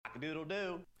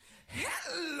Cock-a-doodle-doo.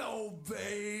 Hello,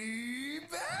 baby.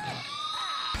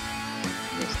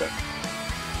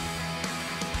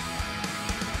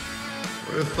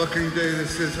 What a fucking day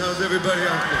this is. How's everybody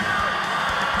out there?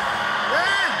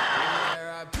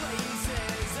 There are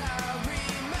places I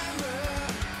remember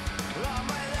all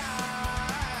my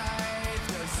life.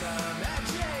 There's some that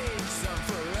change, some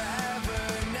forever,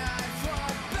 not for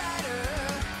better.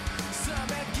 Some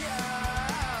have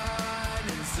gone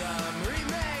and some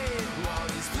remain. All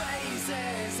these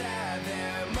places have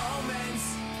their moments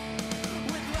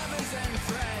with lovers and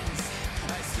friends.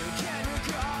 I still can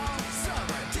recall. Some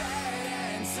are dead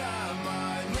and some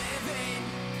are living.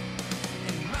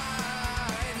 In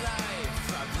my life,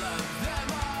 I've loved them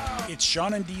all. It's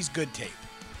Sean and Dee's Good Tape.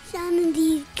 Sean and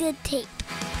Dee's Good Tape.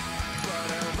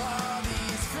 But of all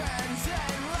these friends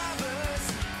and lovers,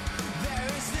 there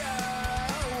is no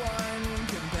one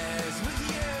compares with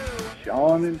you.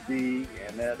 Sean and Dee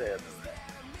and that Evan.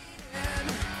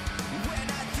 When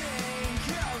I think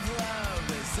of love,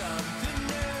 there's something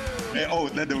new. Hey, oh,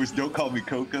 then there was Don't Call Me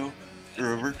Coco.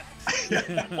 Remember? For people and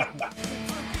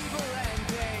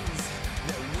things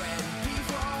that went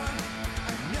before, I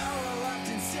know I'll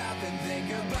often stop and think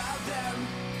about them.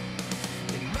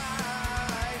 In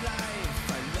my life,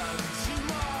 I loved you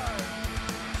more.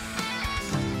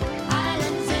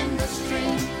 Islands in the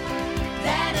stream,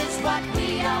 that is what we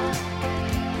are.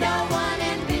 No one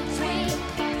in between.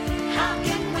 How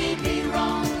can we be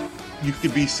wrong? You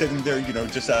could be sitting there, you know,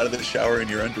 just out of the shower in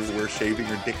your underwear, shaving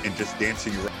your dick and just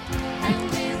dancing around. And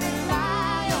we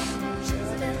rely on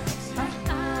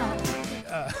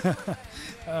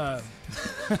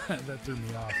That threw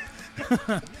me off.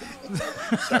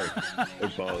 Sorry. I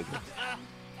apologize.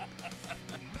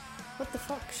 What the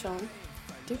fuck, Sean?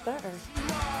 Do better.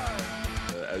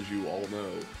 As you all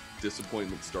know,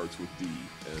 disappointment starts with D,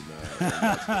 and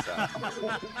that's what's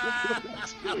happening.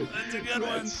 That's good. That's a good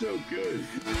one. That's so good.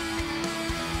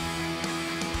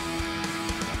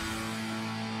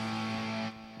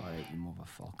 Alright, you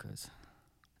motherfuckers.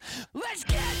 Let's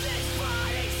get this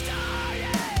party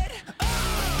started.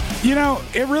 You know,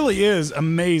 it really is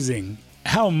amazing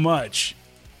how much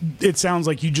it sounds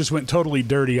like you just went totally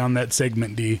dirty on that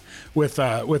segment, D, with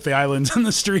the islands and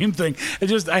the stream thing.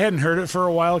 I hadn't heard it for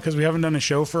a while because we haven't done a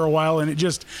show for a while, and it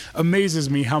just amazes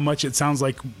me how much it sounds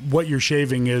like what you're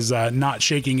shaving is not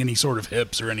shaking any sort of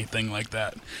hips or anything like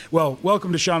that. Well,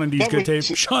 welcome to Sean and D's Good Tape.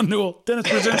 Sean Newell, Dennis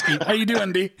Brzezinski. How you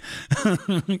doing, D?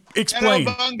 Explain.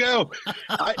 Hello, Bongo.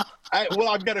 Well,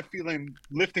 I've got a feeling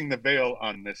lifting the veil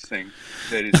on this thing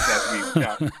that we've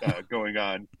got going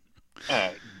on.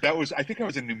 I think I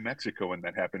was in New Mexico when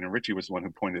that happened, and Richie was the one who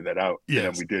pointed that out. Yes.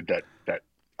 And we did that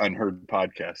Unheard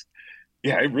podcast.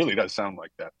 Yeah, it really does sound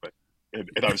like that. But and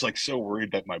I was like so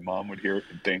worried that my mom would hear it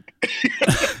and think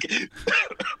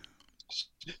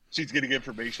she's getting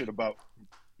information about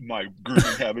my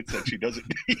grooming habits that she doesn't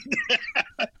need.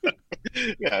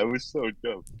 Yeah, it was so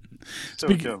dumb.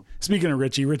 Speaking of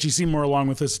Richie Seymour along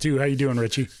with us too. How you doing,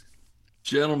 Richie?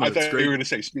 Gentlemen, I it's thought great. you were going to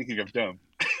say, speaking of dumb.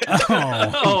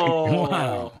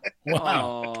 Oh,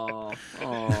 Wow.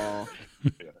 Oh.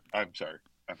 Yeah, I'm sorry.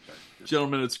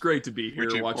 Gentlemen, it's great to be here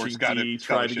Richie, of watching course, got D it.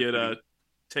 try to Scholarship get for you.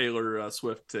 Taylor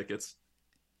Swift tickets.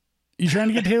 You trying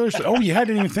to get Taylor Swift? Oh, you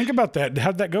hadn't even think about that.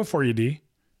 How'd that go for you, D?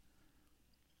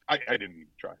 I didn't even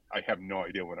try. I have no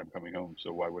idea when I'm coming home,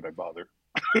 so why would I bother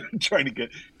trying to get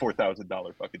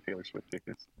 $4,000 fucking Taylor Swift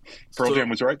tickets? Pearl Jam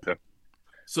was right, though.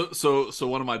 So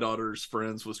one of my daughter's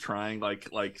friends was trying, like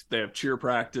they have cheer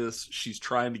practice. She's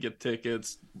trying to get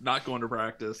tickets, not going to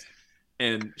practice,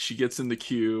 and she gets in the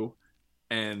queue,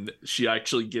 and she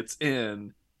actually gets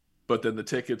in, but then the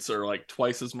tickets are like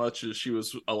twice as much as she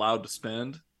was allowed to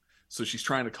spend. So she's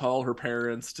trying to call her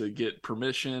parents to get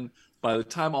permission. By the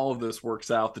time all of this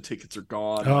works out, the tickets are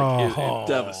gone. Like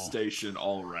devastation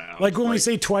all around. Like when we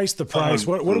say twice the price,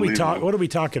 what are we talking? What are we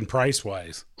talking price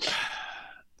wise?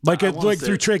 Like through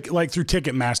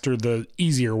Ticketmaster, the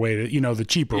easier way to, the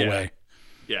cheaper way.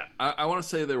 Yeah, I want to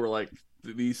say they were like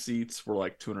these seats were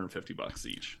like $250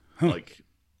 each, like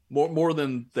more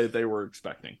than they were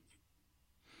expecting.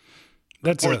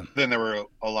 That's More than they were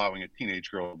allowing a teenage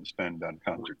girl to spend on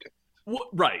concert tickets. Well,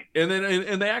 right, and then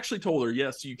and they actually told her,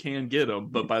 yes, you can get them,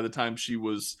 but by the time she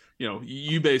was,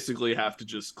 you basically have to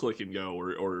just click and go,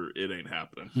 or it ain't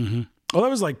happening. Mm-hmm. Well, that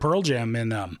was like Pearl Jam in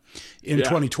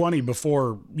 2020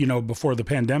 before the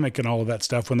pandemic and all of that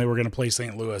stuff when they were going to play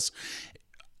St. Louis.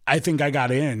 I think I got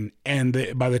in,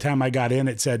 and by the time I got in,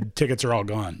 it said tickets are all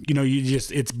gone.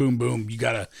 It's boom, boom. You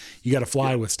gotta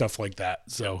fly with stuff like that.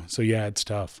 So yeah, it's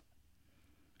tough.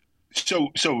 So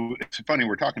it's funny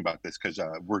we're talking about this because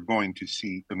we're going to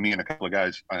see, me and a couple of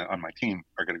guys on my team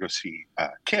are going to go see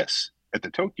Kiss at the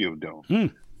Tokyo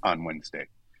Dome on Wednesday.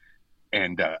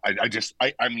 And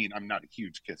I mean, I'm not a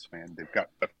huge Kiss fan. They've got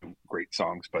a few great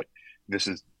songs, but this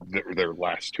is their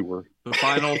last tour. The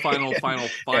final,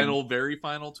 very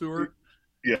final tour.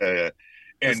 Yeah. This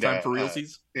And time for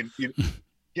realsies. And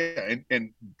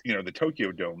you know, the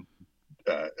Tokyo Dome,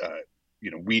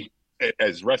 you know, we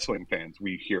as wrestling fans,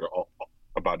 we hear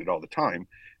about it all the time.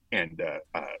 And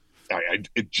I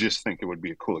just think it would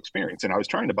be a cool experience. And I was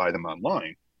trying to buy them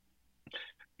online,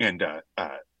 and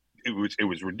it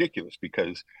was ridiculous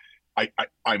because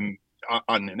I'm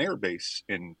on an air base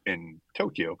in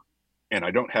Tokyo, and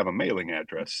I don't have a mailing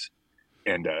address.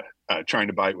 And trying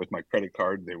to buy it with my credit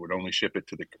card, they would only ship it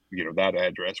to the that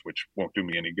address, which won't do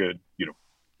me any good. You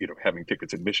know, having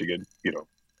tickets in Michigan.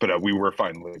 But we were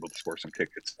finally able to score some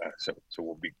tickets, so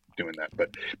we'll be doing that.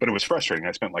 But it was frustrating.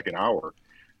 I spent like an hour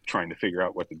trying to figure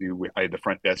out what to do. I had the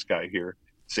front desk guy here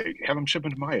say, "Have them ship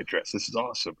them to my address. This is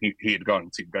awesome." He had gone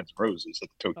and seen Guns N' Roses at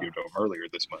the Tokyo Dome earlier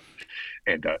this month,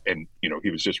 and he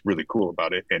was just really cool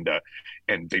about it. And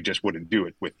they just wouldn't do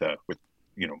it with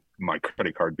my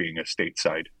credit card being a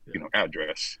stateside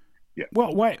address. Yeah.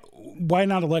 Well, why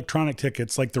not electronic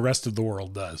tickets like the rest of the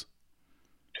world does?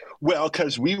 Well,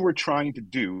 because we were trying to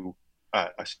do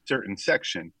a certain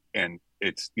section, and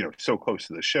it's so close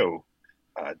to the show,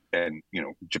 and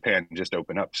Japan just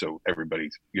opened up, so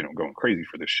everybody's going crazy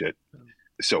for this shit.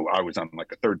 So I was on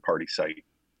like a third-party site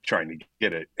trying to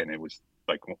get it, and it was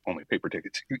like only paper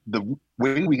tickets. The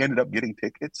way we ended up getting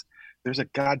tickets, there's a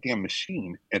goddamn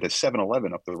machine at a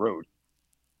 7-Eleven up the road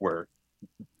where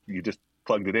you just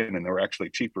plugged it in, and they were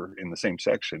actually cheaper in the same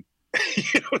section.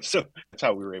 So that's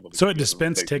how we were able to. So it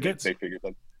dispensed tickets. They figured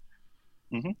that.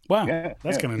 Mm-hmm. Wow, yeah,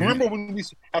 that's kind of neat. Remember when we used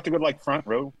to have to go to like front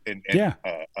row and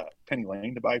Penny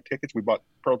Lane to buy tickets? We bought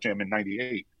Pearl Jam in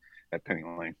 '98 at Penny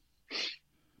Lane,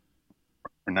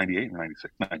 or '98 or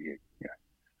 '96, '98. Yeah,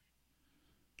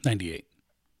 '98.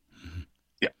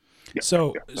 Yeah.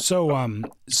 So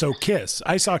Kiss.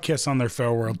 I saw Kiss on their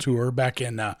farewell tour back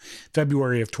in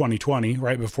February of 2020,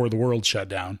 right before the world shut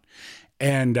down.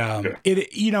 And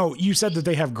you said that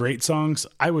they have great songs.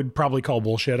 I would probably call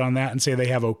bullshit on that and say they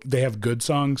have good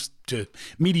songs to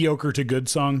mediocre to good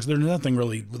songs. There's nothing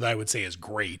really that I would say is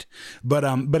great, but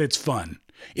it's fun.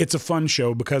 It's a fun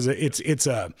show because it's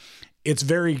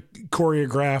very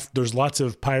choreographed. There's lots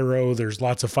of pyro. There's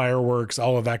lots of fireworks.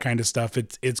 All of that kind of stuff.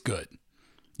 It's good.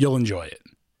 You'll enjoy it.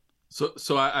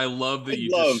 So I love that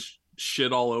just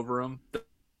shit all over them.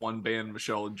 One band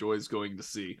Michelle enjoys going to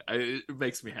see. It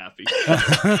makes me happy.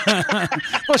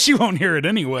 Well, she won't hear it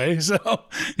anyway, so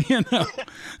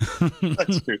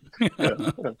That's true.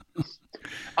 Yeah.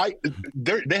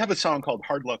 They have a song called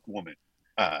 "Hard Luck Woman"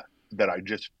 that I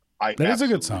that is a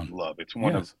good song. Love. It's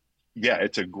one of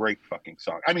it's a great fucking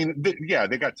song. I mean,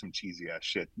 they got some cheesy ass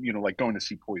shit. Like going to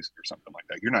see Poison or something like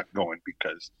that. You're not going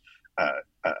because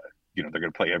they're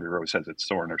going to play Every Rose Has Its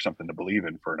Thorn or something to believe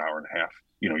in for an hour and a half.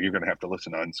 You're going to have to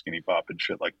listen to Unskinny Bop and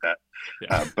shit like that.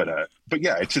 Yeah. But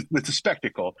yeah, it's a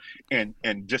spectacle, and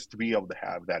just to be able to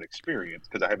have that experience,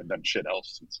 because I haven't done shit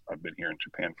else since I've been here in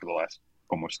Japan for the last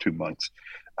almost 2 months.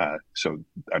 So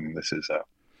I mean, this is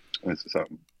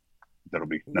that'll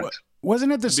be nice.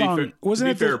 Wasn't it the song? Wasn't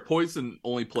it fair? Poison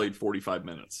only played 45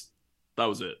 minutes. That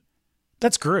was it.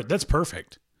 That's good. That's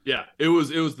perfect. Yeah, it was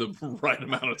the right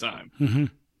amount of time. Mm-hmm.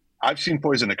 I've seen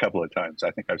Poison a couple of times.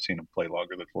 I think I've seen them play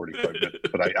longer than 45 minutes,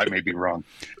 but I may be wrong.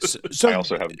 So I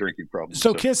also have drinking problems.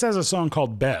 So Kiss has a song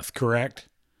called Beth, correct?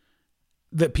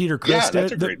 That Peter Criss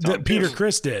did. That Peter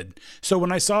Criss did. So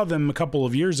when I saw them a couple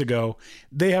of years ago,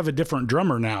 they have a different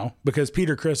drummer now because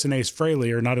Peter Criss and Ace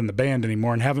Frehley are not in the band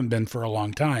anymore and haven't been for a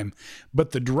long time. But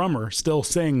the drummer still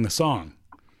sang the song,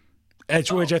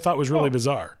 which I thought was really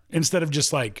bizarre. Instead of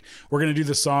just like, we're going to do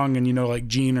the song and, like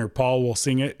Gene or Paul will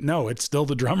sing it. No, it's still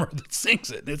the drummer that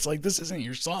sings it. It's like, this isn't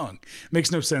your song.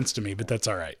 Makes no sense to me, but that's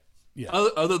all right. Yeah.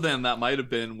 Other than that might have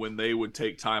been when they would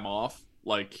take time off,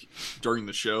 like during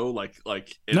the show, and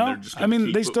no, they're just I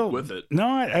mean, they keep still, with it. No,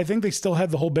 I think they still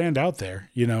had the whole band out there,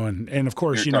 and of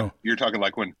course, you're talking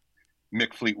like when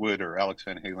Mick Fleetwood or Alex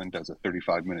Van Halen does a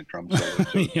 35-minute drum solo,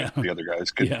 so the other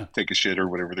guys can take a shit or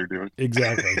whatever they're doing.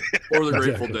 Exactly. Or the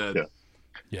Grateful Dead. Yeah.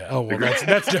 Yeah. Oh, well,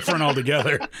 that's different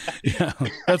altogether. Yeah.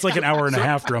 That's like an hour and a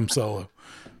half drum solo.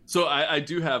 So I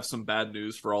do have some bad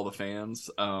news for all the fans.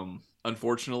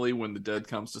 Unfortunately, when the Dead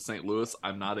comes to St. Louis,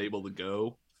 I'm not able to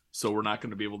go. So we're not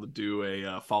going to be able to do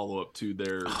a follow-up to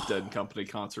their Dead Company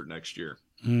concert next year.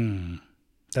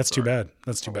 That's too bad.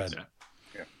 That's too bad.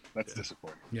 Yeah. That's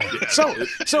disappointing. Yeah.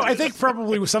 So I think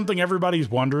probably was something everybody's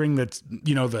wondering, that's,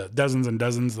 you know, the dozens and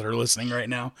dozens that are listening right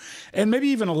now, and maybe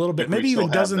even a little bit, maybe even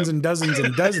dozens and dozens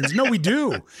and dozens. No, we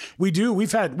do.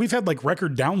 We've had like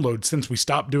record downloads since we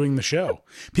stopped doing the show.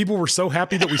 People were so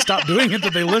happy that we stopped doing it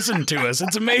that they listened to us.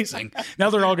 It's amazing. Now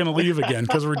they're all going to leave again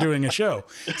because we're doing a show.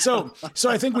 So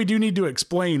I think we do need to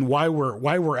explain why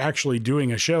we're actually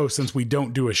doing a show, since we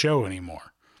don't do a show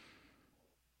anymore.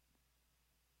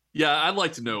 Yeah, I'd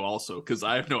like to know also, because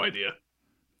I have no idea.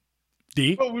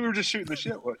 D? Well, we were just shooting the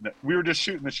shit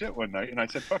one night. And I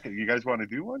said, "Fuck it, you guys want to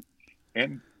do one?"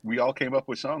 And we all came up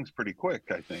with songs pretty quick,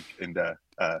 I think. And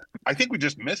I think we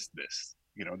just missed this.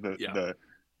 You know,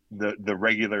 the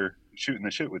regular shooting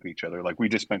the shit with each other. Like, we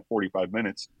just spent 45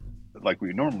 minutes, like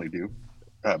we normally do,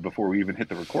 before we even hit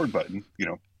the record button. You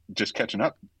know, just catching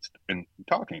up and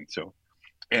talking. So,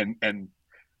 and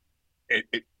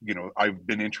it, you know, I've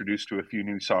been introduced to a few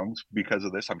new songs because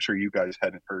of this. I'm sure you guys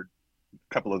hadn't heard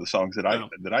a couple of the songs that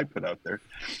I put out there,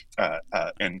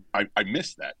 and I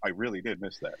missed that. I really did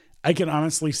miss that. I can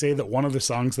honestly say that one of the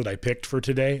songs that I picked for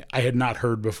today, I had not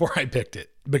heard before I picked it,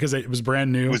 because it was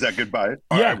brand new. Was that Goodbye?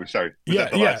 Yeah. I'm sorry.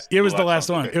 It was the last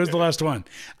one. It was the last one.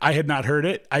 I had not heard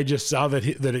it. I just saw that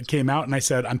it came out, and I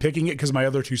said, I'm picking it because my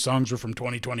other two songs were from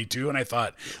 2022, and I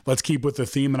thought, let's keep with the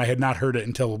theme. And I had not heard it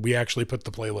until we actually put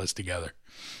the playlist together.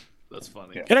 That's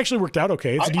funny. Yeah. It actually worked out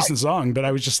okay. It's a decent song, but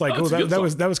I was just like, that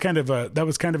was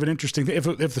kind of an interesting thing.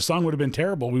 If the song would have been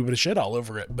terrible, we would have shit all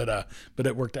over it. But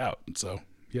it worked out. So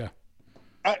yeah.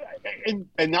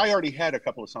 And I already had a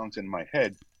couple of songs in my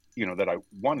head, you know, that I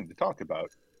wanted to talk about,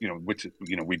 you know, which,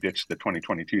 you know, we ditched the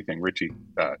 2022 thing. Richie,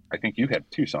 I think you had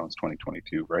two songs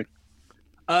 2022,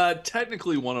 right?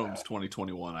 Technically one of them's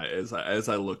 2021. As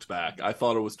I looked back, I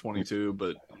thought it was 22,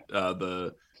 but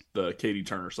the Katie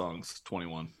Turner song's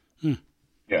 21.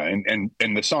 Yeah, and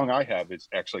the song I have is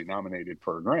actually nominated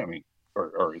for a Grammy,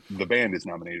 or the band is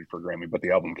nominated for a Grammy, but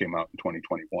the album came out in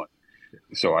 2021.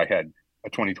 So I had a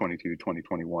 2022,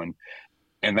 2021,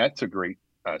 and that's a great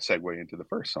segue into the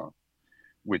first song,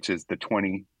 which is the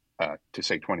 20, to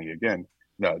say 20 again.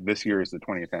 This year is the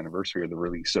 20th anniversary of the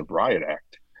release of Riot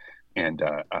Act, and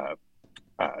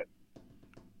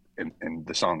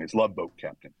the song is Love Boat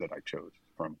Captain that I chose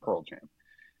from Pearl Jam.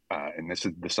 And this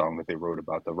is the song that they wrote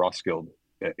about the Roskilde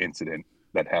incident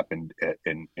that happened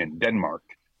in Denmark,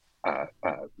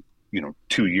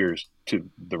 2 years to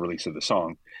the release of the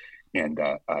song. And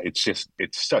it's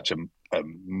such an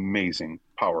amazing,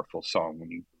 powerful song when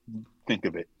you think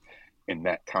of it in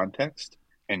that context.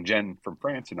 And Jen from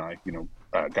France and I,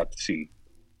 got to see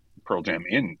Pearl Jam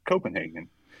in Copenhagen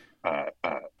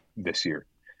this year.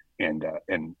 And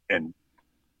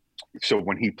so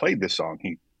when he played this song,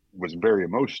 he was very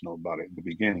emotional about it at the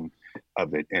beginning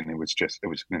of it, and it was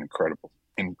an incredible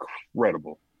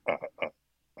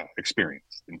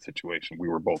experience and situation. We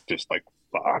were both just like,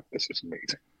 fuck, this is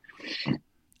amazing.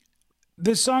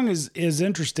 This song is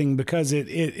interesting because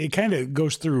it kind of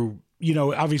goes through,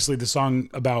 obviously the song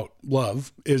about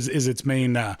love is its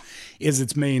main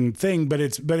thing, but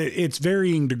it's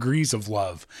varying degrees of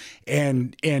love.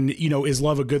 And is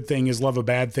love a good thing? Is love a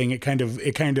bad thing? It kind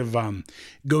of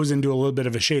goes into a little bit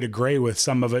of a shade of gray with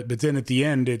some of it, but then at the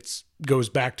end it goes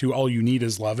back to all you need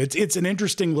is love. It's an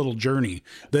interesting little journey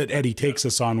that Eddie takes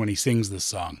us on when he sings this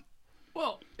song.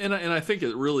 Well, and I think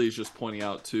it really is just pointing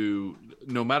out to,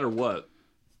 no matter what,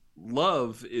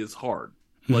 love is hard.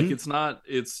 Mm-hmm. Like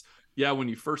it's when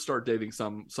you first start dating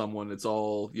someone, it's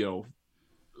all,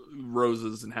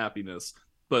 roses and happiness,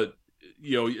 but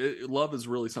love is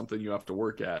really something you have to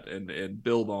work at and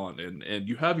build on, and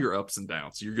you have your ups and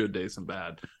downs, your good days and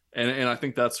bad. And I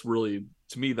think that's really,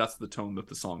 to me, that's the tone that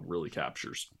the song really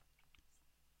captures.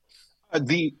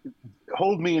 The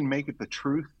hold me and make it the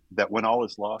truth that when all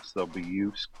is lost, there'll be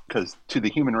you. Because to the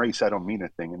human race, I don't mean a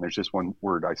thing. And there's just one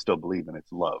word I still believe in.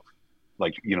 It's love.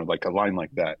 Like a line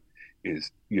like that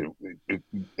is,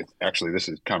 it's actually, this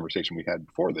is a conversation we had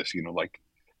before this,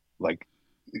 like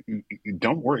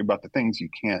don't worry about the things you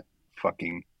can't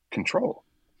fucking control.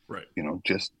 Right.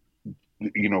 Just,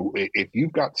 if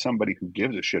you've got somebody who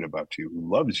gives a shit about you, who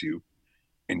loves you,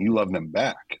 and you love them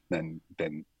back, then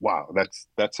wow,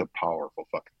 that's a powerful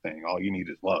fucking thing. All you need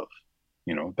is love.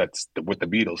 That's what the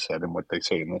Beatles said and what they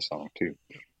say in this song too.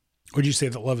 Would you say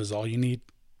that love is all you need?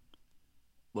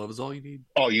 Love is all you need.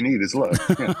 All you need is love.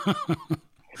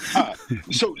 Yeah.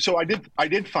 So I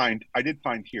did find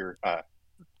here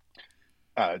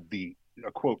the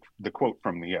quote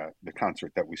from the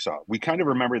concert that we saw. We kind of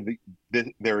remember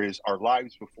there is our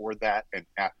lives before that and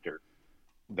after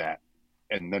that,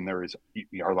 and then there is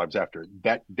our lives after.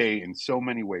 That day, in so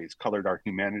many ways, colored our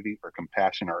humanity, our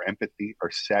compassion, our empathy,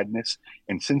 our sadness.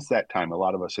 And since that time, a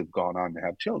lot of us have gone on to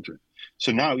have children.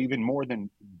 So now, even more than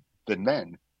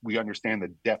then, we understand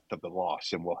the depth of the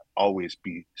loss, and will always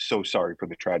be so sorry for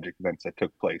the tragic events that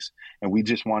took place. And we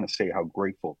just want to say how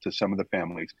grateful to some of the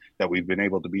families that we've been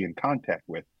able to be in contact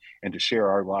with, and to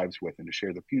share our lives with, and to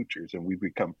share the futures. And we've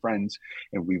become friends,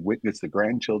 and we witness the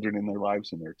grandchildren in their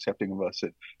lives, and they're accepting of us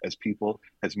as people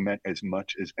has meant as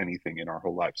much as anything in our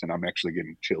whole lives. And I'm actually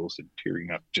getting chills and tearing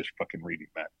up just fucking reading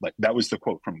that. Like, that was the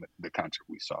quote from the concert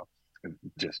we saw.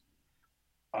 Just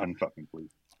unfucking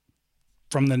believable.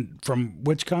 From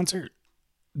which concert?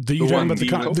 You talking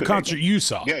about the concert you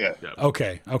saw? Yeah.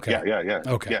 Okay. Yeah.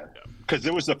 Okay. Yeah. Because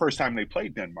it was the first time they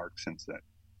played Denmark since then.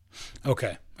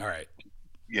 Okay. All right.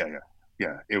 Yeah.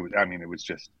 It was. I mean, it was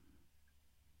just.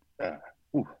 Yeah.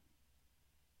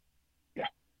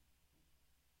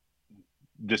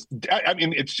 Just. I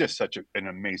mean, it's just such an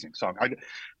amazing song.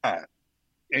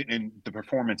 And the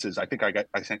performances. I think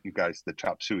I sent you guys the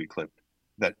Chop Suey clip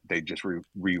that they just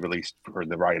re-released for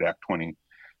the Riot Act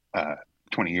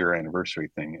 20-year anniversary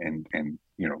thing, and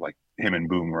you know, like him and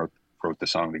Boom wrote the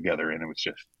song together, and it was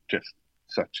just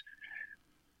such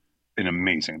an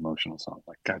amazing emotional song.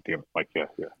 Like, goddamn it, like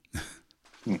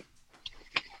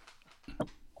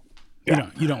yeah.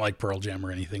 You don't like Pearl Jam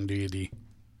or anything, do you, D?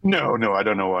 No, I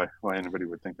don't know why anybody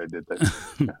would think I did that.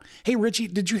 Yeah. Hey, Richie,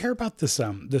 did you hear about this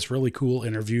really cool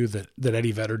interview that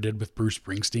Eddie Vedder did with Bruce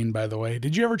Springsteen, by the way?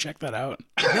 Did you ever check that out?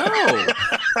 No.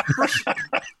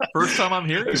 First time I'm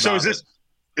hearing So about it.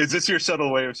 is this your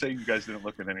subtle way of saying you guys didn't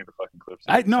look at any of the fucking clips?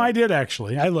 I did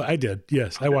actually. I did.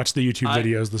 Yes. I watched the YouTube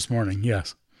videos this morning.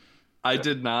 Yes. I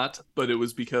did not, but it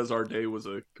was because our day was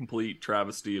a complete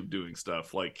travesty of doing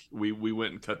stuff. Like, we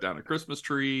went and cut down a Christmas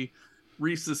tree.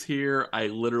 Reese is here. I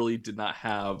literally did not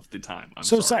have the time. I'm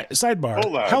sorry. Sidebar.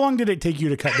 Hold on. How long did it take you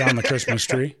to cut down the Christmas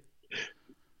tree?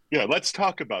 Yeah, let's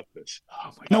talk about this.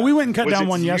 Oh my No, God. we went and cut Was down it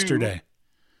one you? yesterday.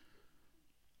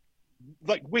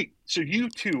 Like, wait, so you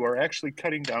two are actually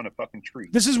cutting down a fucking tree?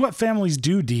 This is what families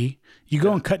do, D. You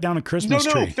go and cut down a Christmas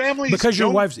No, tree. families because your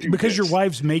don't wives do because your this.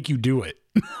 wives make you do it.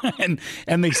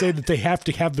 and they say that they have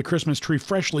to have the Christmas tree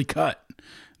freshly cut.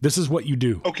 This is what you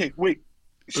do. Okay, wait.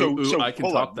 So I can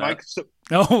hold top on, that. Mike. So,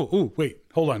 Wait.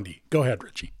 Hold on, D. Go ahead,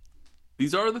 Richie.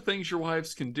 These are the things your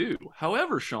wives can do.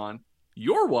 However, Sean,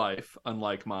 your wife,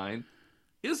 unlike mine,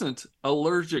 isn't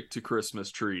allergic to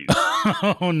Christmas trees.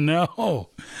 Oh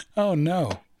no.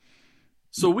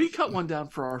 So we cut one down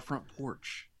for our front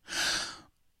porch.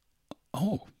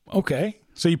 Oh, okay.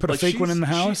 So you put a Like, fake one in the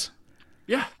she's- house?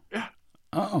 Yeah.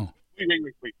 Oh.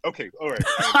 wait. Okay, all right.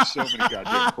 I have so many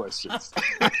goddamn questions.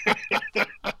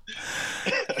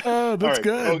 Oh, that's All right.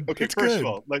 good. Okay, That's first good. of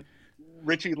all, like,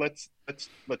 Richie, let's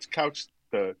couch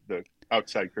the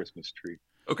outside Christmas tree,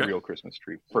 Okay. real Christmas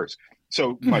tree first.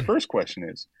 So my first question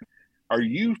is, are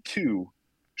you two,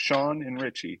 Sean and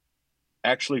Richie,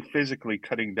 actually physically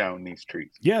cutting down these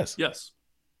trees? Yes. Yes.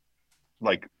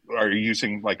 Like, are you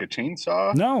using like a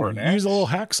chainsaw? No, or an use a little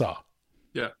axe? hacksaw.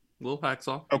 Yeah. Little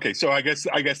hacksaw. Okay, so I guess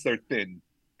they're thin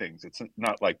things. It's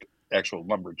not like actual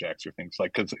lumberjacks or things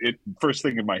like, because it first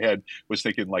thing in my head was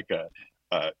thinking like a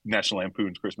National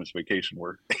Lampoon's Christmas Vacation,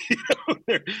 where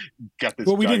got this.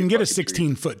 Well, we didn't giant get a fucking tree.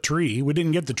 16-foot tree. We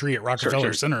didn't get the tree at Rockefeller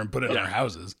Sure. Center and put it in Yeah. our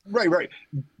houses. Right.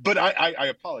 But I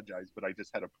apologize, but I just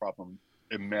had a problem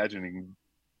imagining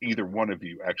either one of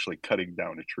you actually cutting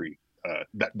down a tree.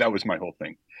 That was my whole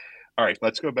thing. All right,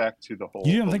 let's go back to the whole.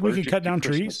 You don't think we could allergic cut to down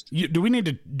Christmas. trees? Do we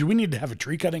need to have a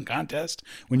tree cutting contest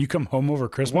when you come home over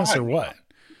Christmas Why? or what?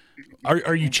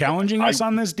 Are you challenging us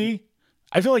on this, D?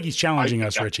 I feel like he's challenging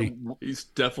us, Richie. He's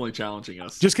definitely challenging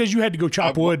us. Just because you had to go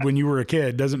chop wood when you were a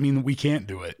kid doesn't mean that we can't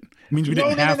do it. It means we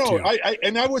didn't have to.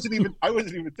 I wasn't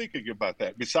even thinking about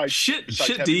that. Besides, Shit,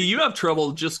 having D, to- you have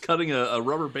trouble just cutting a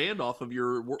rubber band off of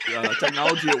your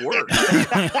technology at work.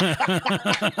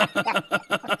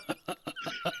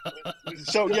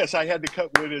 So yes, I had to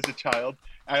cut wood as a child.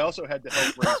 I also had to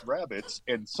help raise rabbits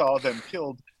and saw them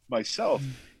killed myself.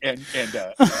 And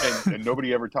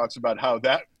nobody ever talks about how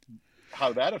that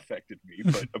affected me,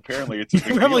 but apparently it's a big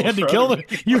You really deal had to for kill other them.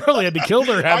 people. You really had to kill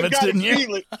their I habits, got a didn't you?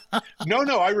 feeling-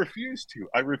 No, I refused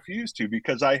to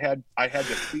because I had to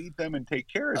feed them and take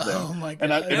care of them. Oh my And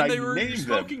god! I And they were your named them.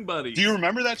 smoking buddies. Do you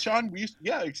remember that, Sean?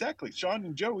 Yeah, exactly. Sean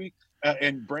and Joey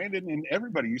and Brandon and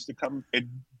everybody used to come and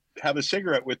have a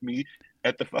cigarette with me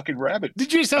at the fucking rabbit.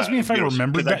 Did you just ask me if I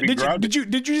remembered 'cause I'd that? be Did grounded. you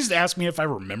just ask me if I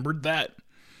remembered that?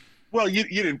 Well, you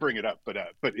didn't bring it up, but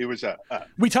it was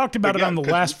We talked about But it yeah, on the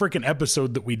 'cause- last freaking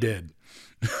episode that we did.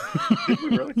 Did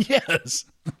we really? Yes.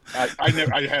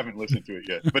 I haven't listened to it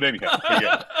yet, but anyhow,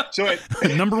 yeah. So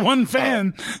Number one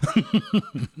fan.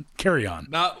 Carry on.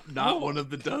 Not one of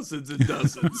the dozens and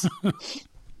dozens.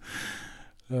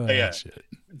 Oh, Yeah. shit.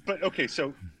 but okay,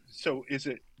 so is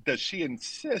it? Does she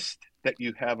insist that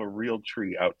you have a real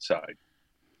tree outside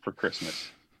for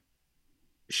Christmas,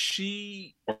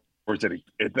 She or is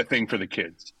it the thing for the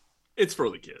kids? It's for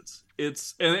the kids.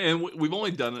 It's and we've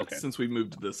only done it Okay. since we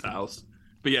moved to this house.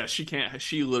 But yeah,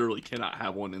 she literally cannot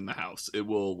have one in the house. It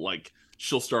will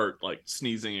she'll start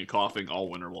sneezing and coughing all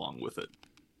winter long with it.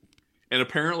 And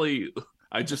apparently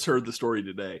I just heard the story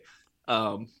today.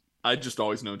 I just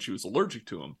always known she was allergic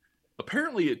to them.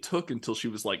 Apparently it took until she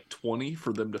was 20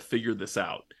 for them to figure this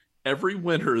out. Every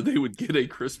winter they would get a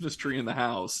Christmas tree in the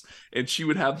house and she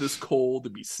would have this cold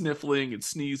and be sniffling and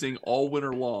sneezing all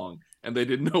winter long, and they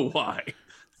didn't know why.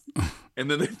 And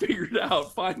then they figured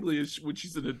out finally when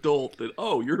she's an adult that,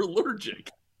 oh, you're allergic.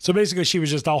 So basically, she was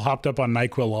just all hopped up on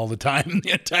NyQuil all the time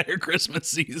the entire Christmas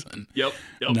season. Yep.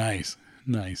 Nice.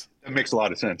 That makes a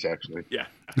lot of sense, actually. Yeah.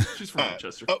 She's from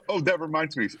Rochester. That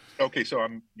reminds me. Okay, so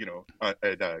I'm at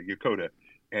Yokota,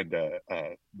 and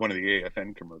one of the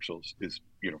AFN commercials is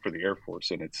for the Air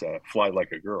Force, and it's "Fly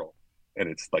Like a Girl," and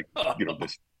it's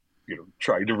this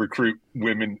trying to recruit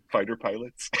women fighter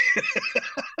pilots.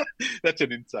 That's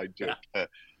an inside joke.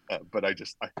 But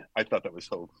I thought that was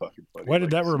so fucking funny. Why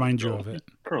did that remind you of it?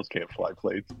 Girls can't fly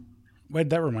planes. Why did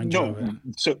that remind you No, of it?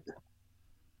 so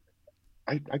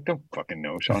I don't fucking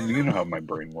know, Sean. You know how my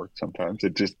brain works sometimes.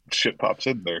 It just shit pops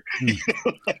in there.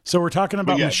 So we're talking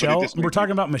about yeah, but it Michelle. just We're made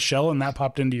talking about Michelle, and that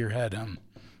popped into your head.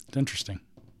 It's interesting.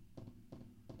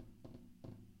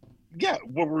 Yeah,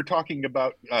 well, we're talking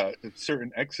about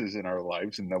certain exes in our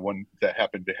lives, and the one that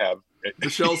happened to have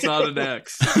Michelle's not an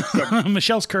ex.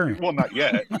 Michelle's current. Well, not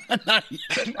yet. Not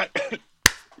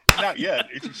Not yet.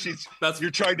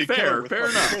 You're trying to kill her with fair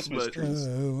fucking enough, Christmas but- trees,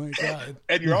 Oh my god.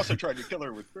 and you're also trying to kill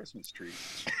her with Christmas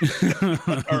trees,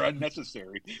 are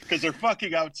unnecessary because they're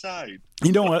fucking outside.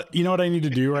 You know what? You know what I need to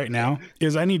do right now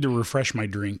is I need to refresh my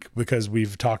drink because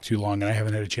we've talked too long and I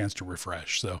haven't had a chance to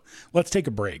refresh. So let's take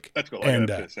a break. Let's go. And,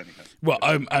 I have this anyhow. well,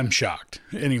 I'm shocked.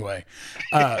 Anyway,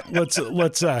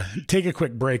 let's take a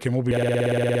quick break and we'll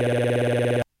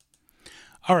be.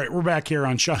 All right, we're back here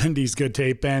on Sean and D's Good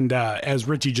Tape, and as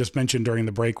Richie just mentioned during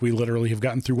the break, we literally have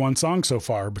gotten through one song so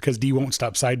far because D won't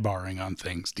stop sidebarring on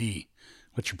things. D,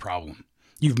 what's your problem?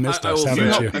 You've missed I us, will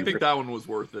haven't say, you? I think that one was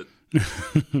worth it.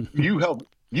 You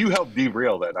helped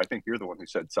derail that. I think you're the one who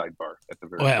said sidebar at the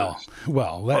very first.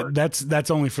 Well, part. that's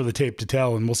only for the tape to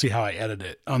tell, and we'll see how I edit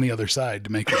it on the other side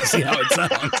to make it see how it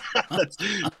sounds.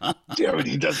 Damn it,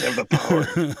 he does have the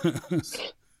power.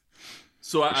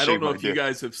 So I Shave don't know my if you dick.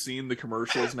 guys have seen the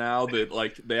commercials now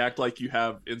that they act like you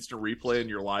have instant replay in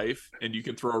your life and you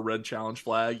can throw a red challenge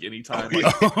flag anytime. Oh,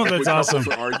 yeah. Oh, that's when awesome.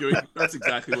 couples are arguing. That's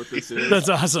exactly what this is. That's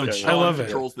awesome. Yeah, I Sean love it.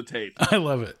 controls the tape. I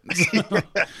love it.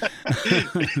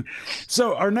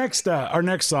 So our next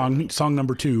song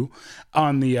number 2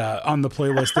 on the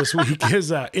playlist this week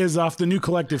is off the new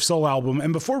Collective Soul album.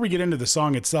 And before we get into the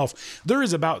song itself, there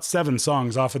is about 7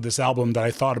 songs off of this album that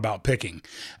I thought about picking.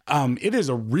 It is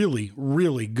a really,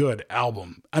 really good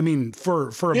album. I mean, for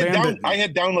a band I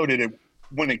had downloaded it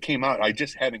when it came out. I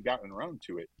just hadn't gotten around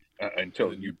to it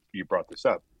until you brought this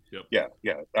up. Yep.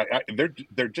 Yeah.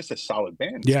 They're just a solid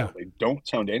band. Yeah. So they don't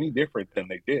sound any different than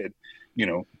they did,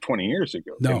 20 years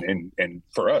ago. No. And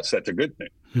for us, that's a good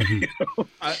thing.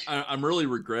 I'm really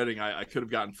regretting I could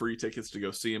have gotten free tickets to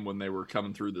go see them when they were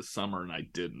coming through this summer and I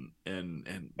didn't. And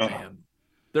man,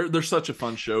 they're such a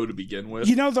fun show to begin with.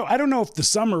 though, I don't know if the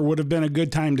summer would have been a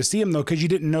good time to see him though, because you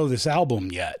didn't know this album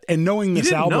yet. And knowing You this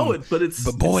didn't album, know it, but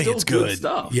boy, still it's good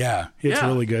stuff. Yeah, it's Yeah.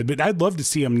 really good. But I'd love to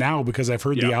see him now because I've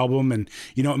heard the Yeah. album and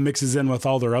it mixes in with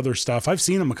all their other stuff. I've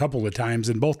seen them a couple of times,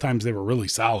 and both times they were really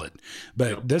solid. But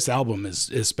Yep. this album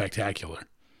is spectacular.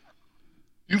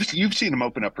 You've seen them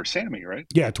open up for Sammy, right?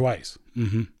 Yeah, twice.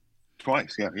 Mm-hmm.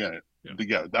 Twice. Yeah.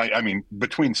 I mean,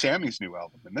 between Sammy's new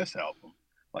album and this album,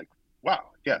 wow.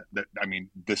 Yeah.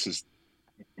 This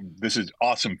is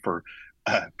awesome for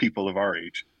people of our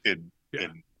age and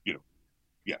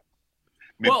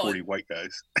mid 40 white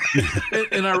guys.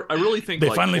 And I really think They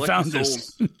like, finally Collective found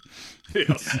this. Souls-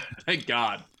 Yes, thank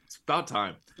God. It's about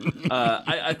time.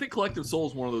 I think Collective Soul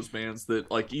is one of those bands that,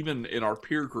 even in our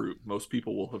peer group, most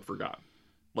people will have forgotten.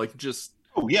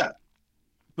 Oh yeah.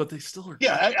 But they still are.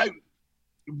 Yeah.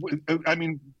 I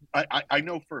mean, I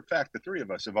know for a fact the three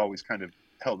of us have always kind of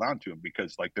held on to them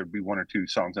because there'd be 1 or 2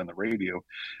 songs on the radio.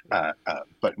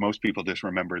 But most people just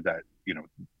remember that,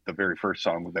 the very first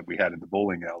song that we had in the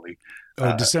bowling alley.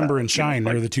 December and you know, Shine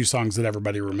are the 2 songs that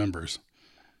everybody remembers.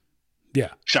 Yeah.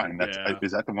 Shine. That's Yeah.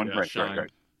 is that the one? Yeah, Right, Shine. right.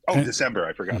 Oh, And- December.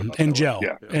 I forgot about that. And one. Gel.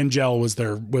 Yeah, And Gel was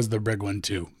their big one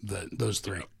too. Those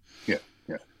three. yeah.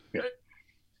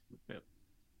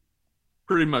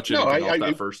 Pretty much No, anything I- off that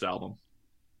I- first album.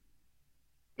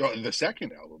 Oh, the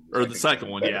second album, Or I the think, second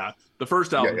was one, better yeah. The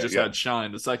first album yeah, just yeah. had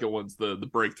Shine. The second one's the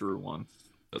breakthrough one.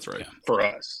 That's right. for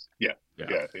us. Yeah,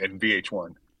 Yeah. and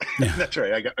VH1. Yeah. That's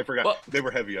right. I forgot. Well- They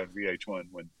were heavy on VH1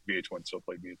 when VH1 still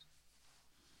played music.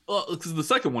 Well, because the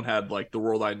second one had like The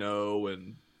World I Know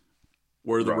and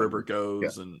Where the Right. River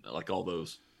Goes and like all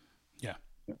those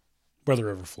Where the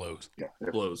river flows. Yeah,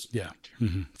 flows. Yeah.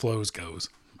 Flows, goes,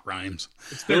 rhymes.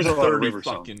 It's There's been a lot of 30 river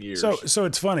songs. fucking years. So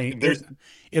it's funny. There's-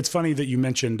 It's funny that you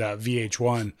mentioned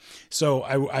VH1. So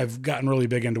I've gotten really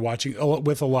big into watching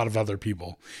with a lot of other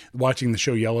people, watching the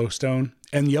show Yellowstone.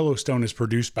 And Yellowstone is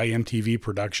produced by MTV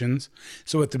Productions.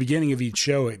 So at the beginning of each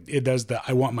show, it does the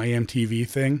I want my MTV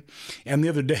thing. And the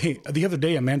other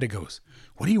day, Amanda goes,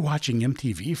 "What are you watching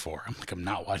MTV for?" I'm like, "I'm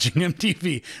not watching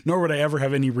MTV, nor would I ever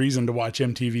have any reason to watch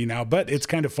MTV now." But it's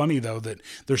kind of funny, though, that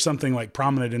there's something like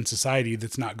prominent in society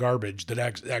that's not garbage that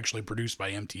actually produced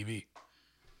by MTV.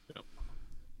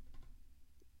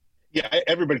 Yeah,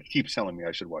 everybody keeps telling me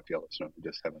I should watch Yellowstone. I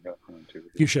just haven't gotten around to it.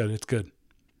 You should. It's good.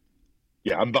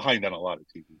 Yeah, I'm behind on a lot of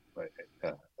TV, but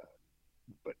yeah.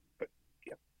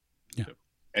 Yeah.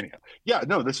 Anyhow, yeah,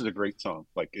 no, this is a great song.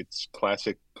 Like it's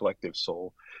classic collective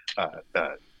soul.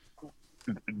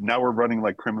 Now we're running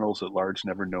like criminals at large,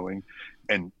 never knowing,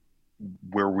 and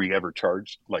were we ever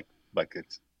charged? Like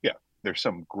it's there's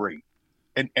some great,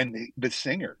 and the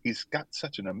singer, he's got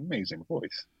such an amazing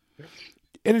voice.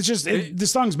 And it's just, the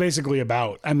song's basically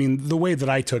about, I mean, the way that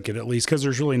I took it, at least, because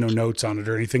there's really no notes on it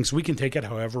or anything, so we can take it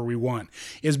however we want,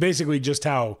 is basically just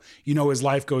how, as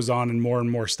life goes on and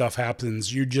more stuff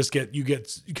happens, you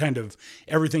get kind of,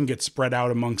 everything gets spread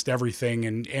out amongst everything,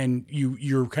 and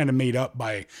you're kind of made up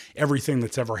by everything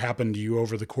that's ever happened to you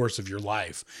over the course of your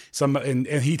life.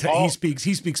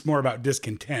 He speaks more about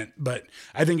discontent, but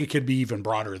I think it could be even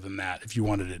broader than that if you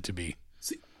wanted it to be.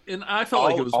 See, and I felt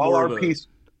like it was all more our of a... piece.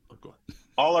 Oh, go ahead.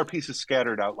 All our pieces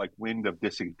scattered out like wind of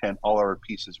discontent. All our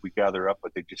pieces we gather up,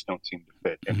 but they just don't seem to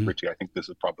fit. And Richie, I think this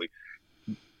is probably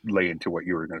lay into what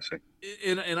you were going to say.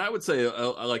 And I would say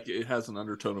like it has an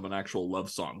undertone of an actual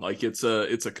love song. Like it's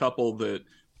a couple that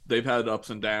they've had ups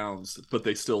and downs, but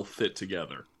they still fit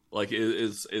together. Like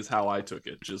is how I took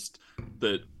it. Just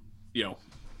that,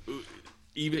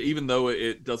 even though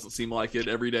it doesn't seem like it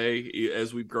every day,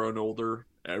 as we've grown older,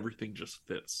 everything just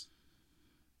fits.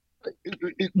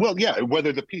 Well, yeah,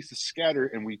 whether the pieces scatter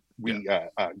and we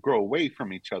grow away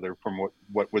from each other from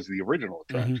what was the original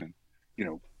attraction,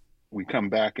 we come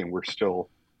back and we're still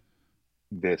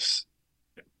this.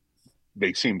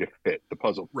 They seem to fit. The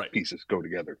puzzle pieces go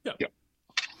together. Yeah.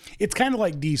 It's kind of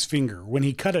like Dee's finger. When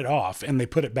he cut it off and they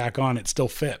put it back on, it still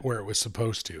fit where it was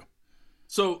supposed to.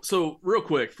 So real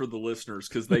quick for the listeners,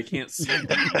 because they can't see,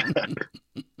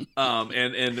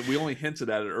 and we only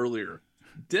hinted at it earlier.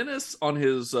 Dennis on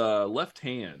his left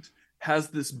hand has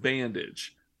this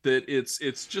bandage that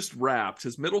it's just wrapped,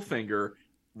 his middle finger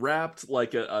wrapped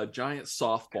like a giant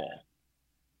softball.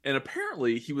 And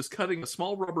apparently he was cutting a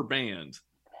small rubber band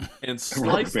and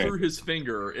sliced through his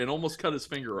finger and almost cut his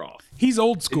finger off. He's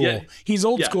old school. He's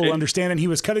old school, and, understanding he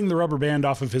was cutting the rubber band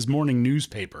off of his morning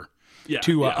newspaper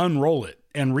to unroll it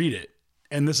and read it.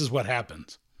 And this is what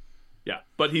happens. Yeah,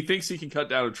 but he thinks he can cut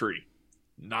down a tree.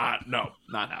 Not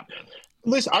happening.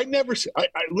 Listen, I never.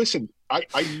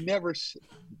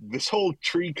 This whole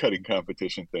tree cutting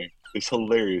competition thing is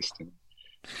hilarious to me.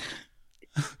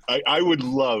 I would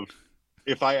love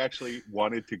if I actually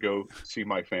wanted to go see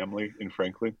my family in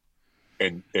Franklin,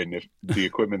 and if the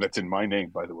equipment that's in my name,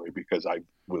 by the way, because I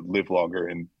would live longer,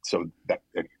 and so that's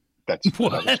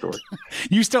another story.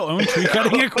 You still own tree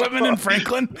cutting equipment in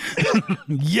Franklin?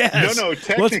 Yes. No,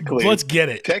 technically. Let's get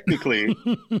it. Technically,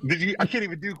 I can't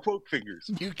even do quote fingers.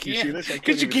 You see can't, this?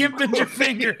 because you can't bend your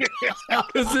finger.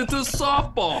 Because it's a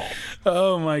softball.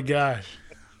 Oh my gosh.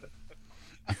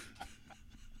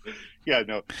 Yeah,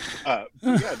 no. I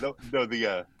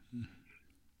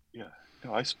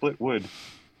split wood.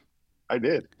 I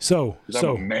did. So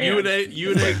Man. You and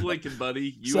Abe Lincoln,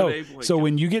 buddy. You and Abe Lincoln. So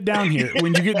when you get down here,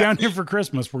 for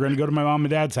Christmas, we're going to go to my mom and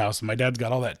dad's house, and my dad's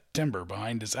got all that timber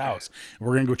behind his house. And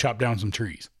we're going to go chop down some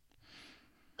trees.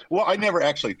 Well, I never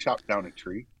actually chopped down a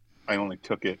tree. I only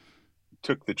took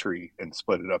the tree and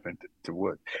split it up into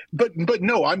wood. But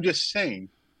no, I'm just saying,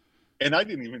 and I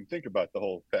didn't even think about the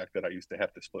whole fact that I used to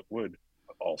have to split wood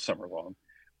all summer long.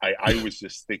 I was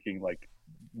just thinking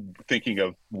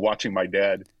of watching my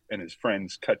dad and his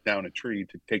friends cut down a tree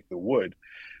to take the wood,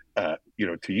 to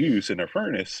use in a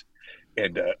furnace.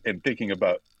 and thinking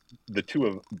about the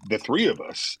three of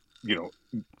us,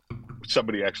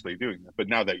 somebody actually doing that. But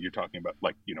now that you're talking about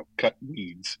like, cut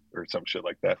weeds or some shit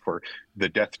like that for the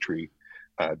death tree,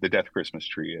 the death Christmas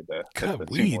tree at the Cut Seymour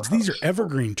weeds. These are house.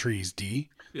 evergreen trees, D.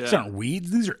 These Yeah. aren't weeds.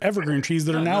 These are evergreen trees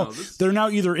that are Yeah, now no, this- they're now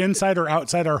either inside or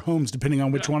outside our homes, depending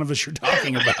on which one of us you're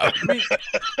talking about. I mean,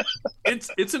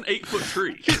 it's an 8-foot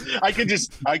tree.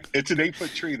 It's an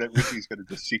 8-foot tree that Richie's going to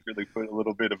just secretly put a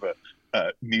little bit of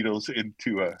needles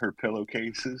into her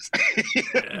pillowcases.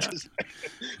 Just,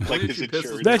 like his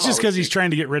insurance That's just because policy. he's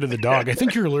trying to get rid of the dog. I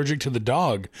think you're allergic to the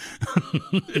dog.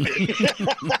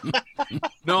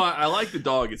 No, I like the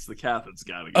dog. It's the cat that's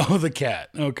got to go. Oh, the cat.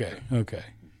 Okay.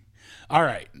 All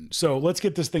right. So let's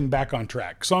get this thing back on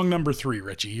track. Song number 3,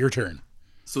 Richie, your turn.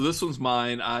 So this one's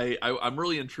mine. I'm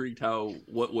really intrigued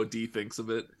what D thinks of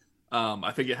it.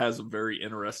 I think it has a very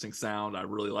interesting sound. I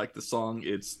really like the song.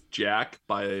 It's Jack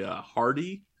by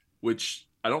Hardy, which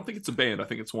I don't think it's a band. I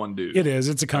think it's one dude. It is.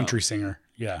 It's a country singer.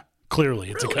 Yeah.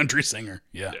 Clearly, it's Really? a country singer.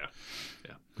 Yeah.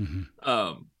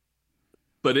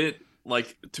 But it,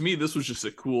 like, to me, this was just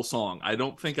a cool song. I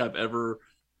don't think I've ever,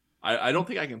 I don't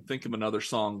think I can think of another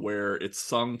song where it's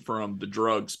sung from the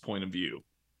Drugs' point of view.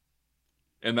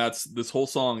 And this whole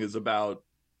song is about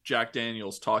Jack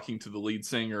Daniels talking to the lead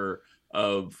singer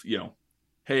of,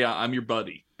 hey, I'm your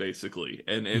buddy, basically,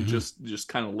 and just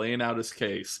kind of laying out his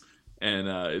case. And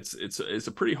it's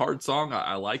a pretty hard song.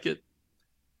 I like it.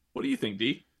 What do you think,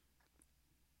 D?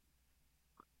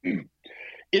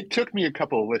 It took me a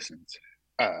couple of listens.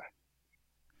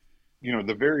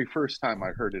 The very first time I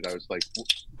heard it, I was like,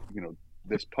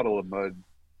 this Puddle of Mud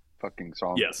fucking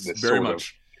song. Yes, this very sort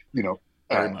much. Of,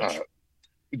 Very much.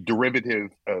 derivative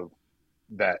of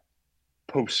that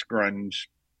post grunge,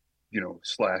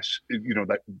 slash,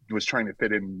 that was trying to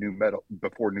fit in new metal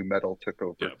before new metal took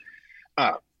over.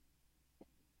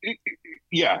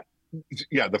 Yeah.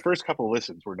 The first couple of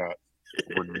listens were not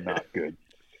good.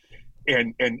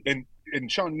 And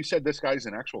Sean, you said this guy's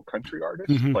an actual country artist.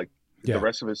 Mhm. Like Yeah. the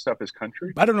rest of his stuff is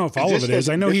country. I don't know if all of This it is. is-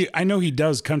 I know this- I know he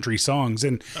does country songs,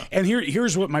 and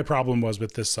here's what my problem was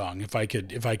with this song. If I could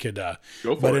Go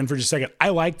butt for in it. for just a second. I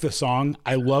like the song.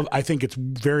 I think it's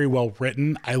very well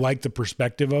written. I like the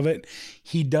perspective of it.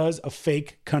 He does a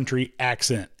fake country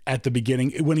accent at the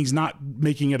beginning when he's not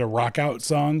making it a rock out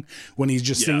song, when he's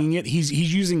just singing it. He's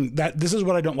using that. This is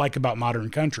what I don't like about modern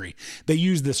country. They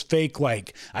use this fake,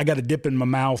 like, I got a dip in my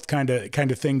mouth kind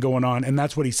of thing going on, and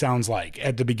that's what he sounds like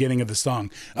at the beginning of the song.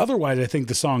 Otherwise, I think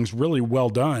the song's really well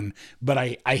done, but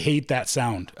I hate that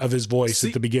sound of his voice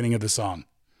at the beginning of the song.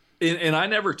 And I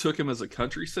never took him as a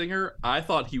country singer. I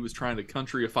thought he was trying to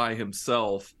countryify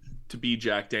himself to be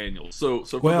Jack Daniels. So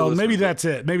for the Well, maybe listeners, that's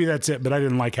it. Maybe that's it, but I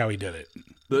didn't like how he did it.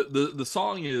 the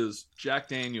song is Jack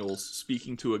Daniels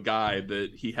speaking to a guy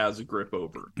that he has a grip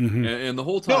over, Mhm. and the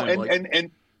whole No, time,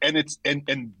 and it's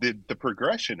the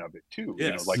progression of it too.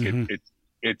 Yes.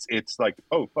 It's like,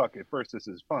 oh fuck, at first this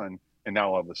is fun, and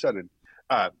now all of a sudden,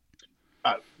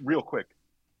 real quick,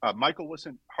 Michael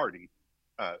Listen Hardy,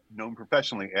 known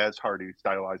professionally as Hardy,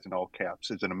 stylized in all caps,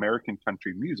 is an American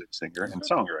country music singer and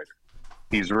songwriter.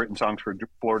 He's written songs for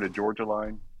Florida Georgia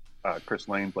Line, Chris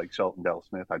Lane, Blake Shelton, Del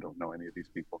Smith. I don't know any of these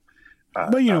people.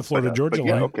 But Florida Georgia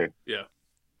yeah, Line. okay. yeah,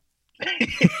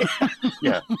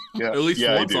 Yeah. at least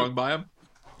yeah, I one do. song by him.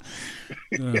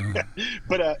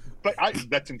 But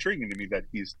that's intriguing to me that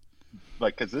he's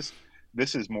like, because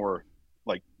this is more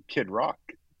like Kid Rock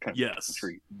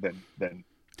country than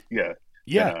Yeah.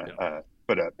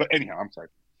 but anyhow,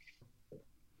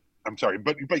 I'm sorry,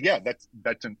 but yeah, that's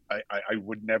I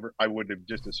would have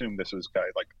just assumed this was a guy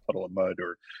like Puddle of Mud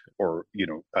or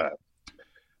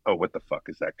what the fuck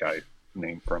is that guy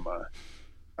name from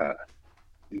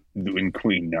in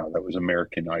Queen now, that was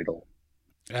American Idol.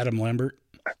 Adam Lambert.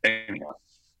 Anyhow,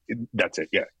 that's it.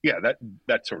 Yeah,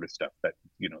 that sort of stuff. That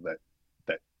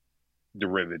that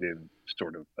derivative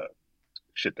sort of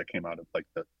shit that came out of like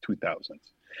the 2000s.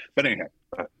 But anyhow,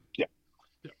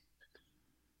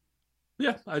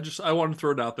 Yeah, I wanted to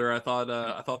throw it out there. I thought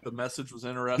the message was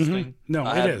interesting. No,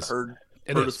 I it hadn't is. heard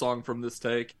It a is. song from this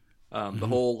take. The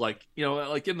whole like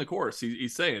in the chorus,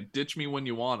 he's saying, "Ditch me when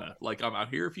you wanna." Like, I'm out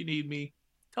here if you need me.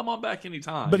 Come on back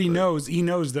anytime. But he knows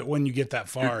that when you get that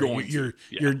far, going you're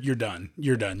to. you're done.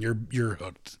 You're done. You're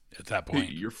hooked at that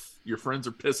point. Your friends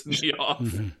are pissing me off.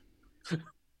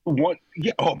 what?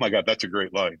 Yeah. Oh my God, that's a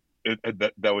great line.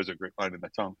 That was a great line in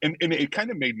that song, and it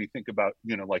kind of made me think about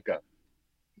like a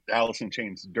Alice in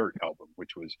Chains' Dirt album,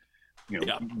 which was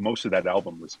most of that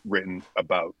album was written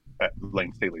about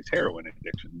Lane Staley's heroin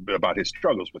addiction, about his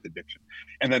struggles with addiction,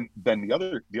 and then the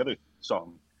other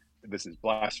song, This Is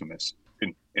Blasphemous,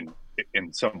 and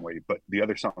in some way. But the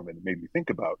other song that it made me think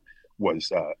about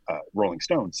was Rolling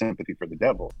Stones' "Sympathy for the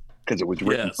Devil," because it was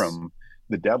written Yes. from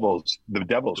the devil's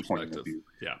point of Perspective. view.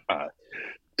 Yeah.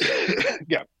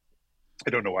 Yeah, I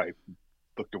don't know why I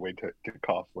looked away to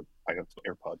cough when I have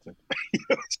AirPods in.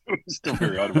 So it was still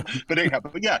very audible. But anyhow,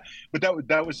 but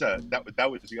that was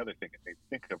the other thing it made me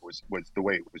think of was the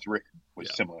way it was written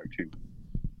was similar to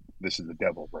 "This is the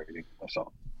Devil" writing a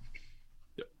song.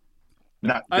 Yep.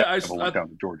 Not Devil went down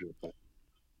to Georgia, but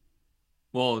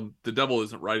Well, and the devil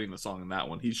isn't writing the song in that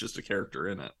one. He's just a character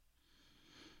in it.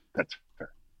 that's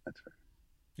fair. That's fair.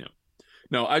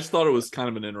 No, I just thought it was kind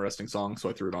of an interesting song, so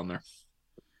I threw it on there.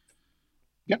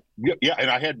 Yeah, and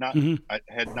I had not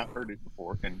Mhm. heard it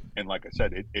before, and like I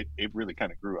said, it really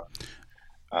kind of grew on.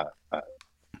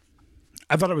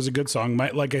 I thought it was a good song.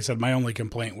 Like I said, my only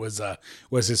complaint was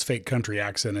his fake country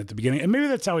accent at the beginning, and maybe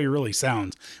that's how he really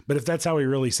sounds. But if that's how he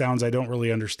really sounds, I don't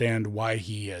really understand why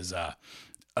he is a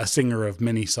singer of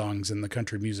many songs in the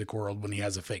country music world when he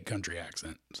has a fake country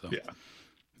accent. So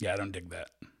yeah, I don't dig that.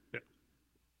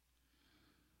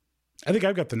 I think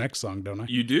I've got the next song, don't I?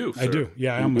 You do. I sir. do.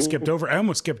 Yeah, I almost skipped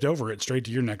over it straight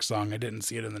to your next song. I didn't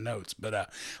see it in the notes.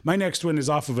 But my next one is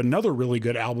off of another really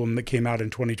good album that came out in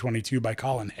 2022 by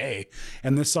Colin Hay.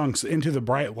 And this song's Into the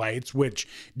Bright Lights, which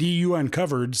DU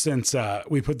uncovered since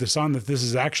we put this on that this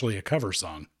is actually a cover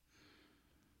song.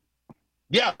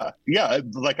 Yeah.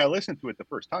 Like I listened to it the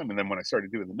first time, and then when I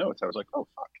started doing the notes, I was like, "Oh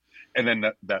fuck!" And then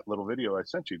that little video I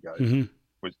sent you guys Mhm.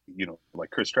 was, like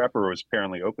Chris Trapper was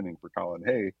apparently opening for Colin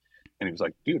Hay, and he was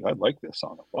like, "Dude, I like this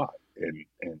song a lot, and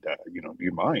do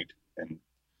you mind?" And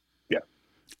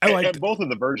and both of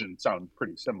the versions sound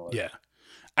pretty similar. Yeah.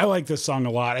 I like this song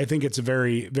a lot. I think it's a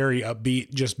very, very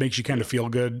upbeat, just makes you kind of feel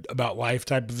good about life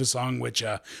type of a song, which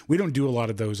we don't do a lot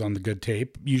of those on the good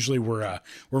tape. Usually we're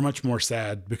much more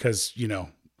sad because,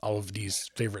 all of these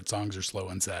favorite songs are slow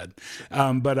and sad.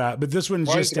 But this one's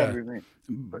Why just is it gotta be me?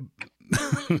 But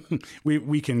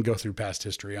we can go through past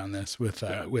history on this with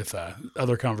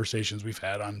other conversations we've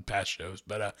had on past shows.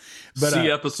 But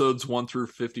See episodes 1 through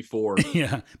 54.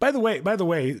 yeah. By the way,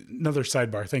 another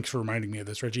sidebar. Thanks for reminding me of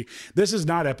this, Reggie. This is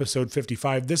not episode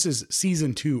 55. This is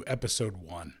season 2, episode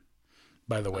 1.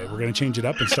 By the way, we're going to change it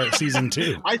up and start season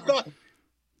 2. I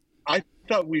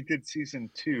thought we did season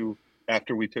 2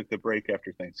 after we took the break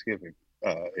after Thanksgiving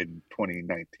in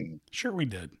 2019 Sure, we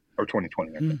did. or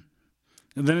 2020. I think.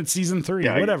 And then it's season 3.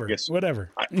 Yeah, I whatever. guess-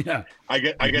 Whatever. Yeah. I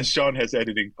guess Sean has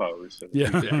editing powers. So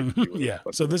Yeah. Yeah.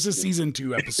 So this is season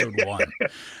 2, episode 1.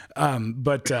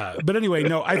 But anyway,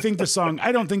 no, I don't think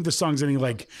the song's any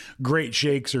like great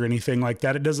shakes or anything like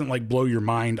that. It doesn't like blow your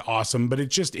mind awesome, but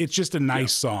it's just a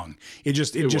nice song. It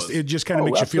just kind of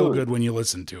makes you feel absolutely. good when you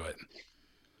listen to it.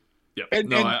 Yeah.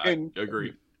 And- I and-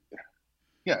 agree.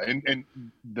 Yeah, and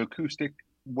the acoustic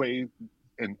way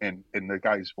and the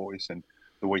guy's voice and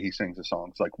the way he sings the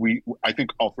songs. Like I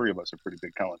think all three of us are pretty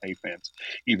big Colin Hay fans,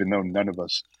 even though none of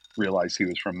us realized he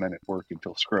was from Men at Work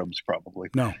until Scrubs, probably.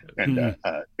 No. And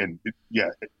Mhm. and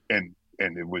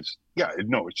it was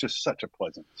it's just such a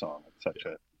pleasant song. It's such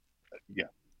a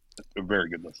very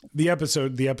good listen. The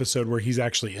episode where he's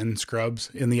actually in Scrubs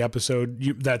in the episode,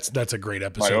 that's a great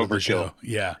episode of the Overkill. show.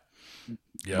 Yeah.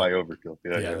 Yeah. My Overkill.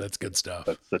 Yeah, that's good stuff.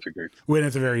 That's such a great. When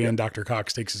at the very end, Dr.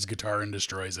 Cox takes his guitar and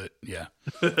destroys it. Yeah.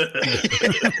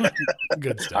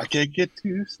 Good I stuff. can't get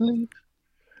to sleep.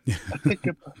 I think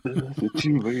about the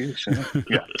situation.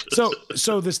 Yeah.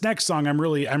 So this next song, I'm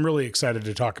really excited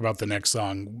to talk about the next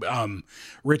song.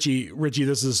 Richie,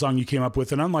 this is a song you came up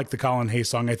with, and unlike the Colin Hay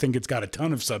song, I think it's got a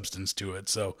ton of substance to it.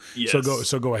 So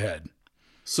go ahead.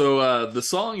 So the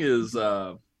song is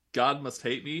God Must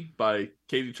Hate Me by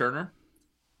Katie Turner.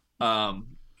 I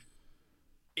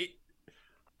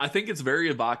think it's very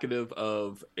evocative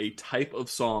of a type of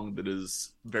song that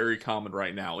is very common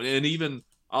right now. And even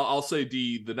I'll say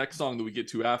the next song that we get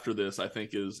to after this, I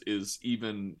think is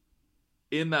even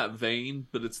in that vein,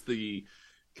 but it's the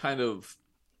kind of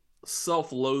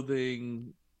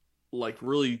self-loathing, like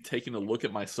really taking a look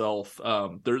at myself.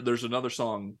 There's another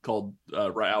song called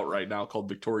out right now called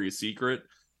Victoria's Secret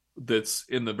that's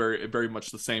in the very, very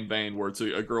much the same vein, where it's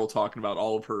a girl talking about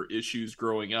all of her issues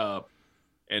growing up,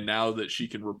 and now that she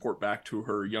can report back to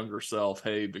her younger self,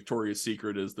 hey, Victoria's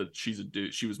Secret is that she's a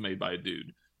dude. She was made by a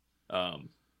dude,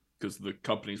 because the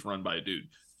company's run by a dude.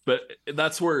 But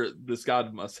that's where this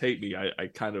God Must Hate Me. I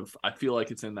feel like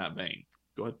it's in that vein.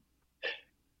 Go ahead.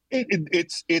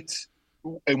 It's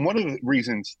and one of the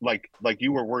reasons, like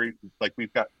you were worried, like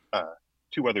we've got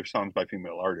 2 other songs by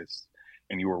female artists,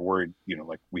 and you were worried,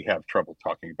 like we have trouble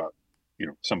talking about,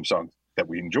 some songs that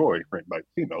we enjoy written by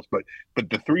females, but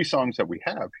the 3 songs that we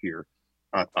have here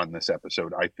on this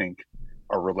episode, I think,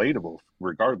 are relatable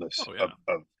regardless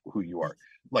of who you are.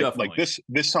 Like this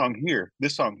song here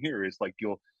is like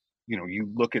you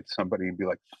look at somebody and be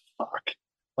like, fuck,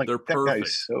 like they're that perfect.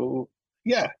 guy's so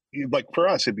like for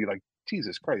us it'd be like,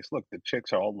 Jesus Christ, look, the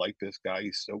chicks are all like this guy.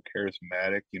 He's so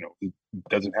charismatic, he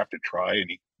doesn't have to try, and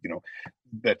he,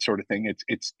 that sort of thing.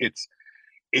 It's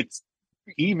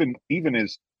even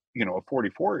as, a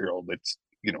 44-year-old, it's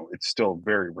still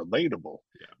very relatable.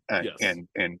 Yes.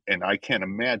 And I can't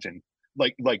imagine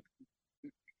like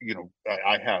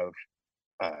I have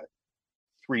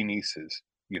 3 nieces,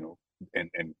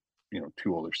 and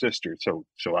 2 older sisters.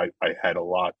 So I had a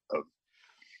lot of,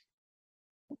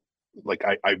 like,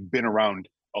 I've been around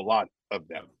a lot of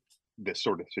them, this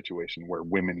sort of situation where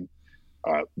women,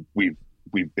 we've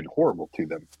been horrible to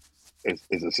them as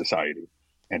a society,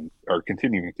 and are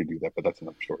continuing to do that, but that's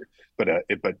another story.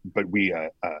 But we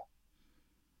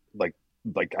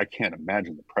like I can't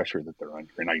imagine the pressure that they're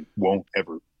under, and I won't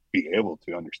ever be able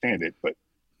to understand it, but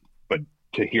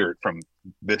to hear it from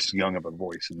this young of a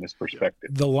voice in this perspective.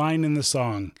 The line in the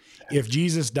song, if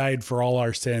Jesus died for all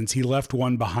our sins, he left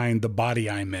one behind, the body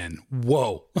I'm in.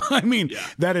 Whoa. I mean,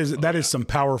 that is some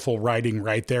powerful writing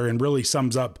right there, and really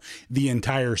sums up the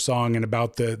entire song, and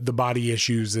about the body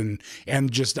issues and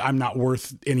just, I'm not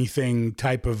worth anything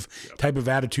type of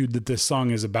attitude that this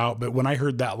song is about. But when I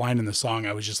heard that line in the song,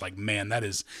 I was just like, man, that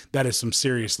is some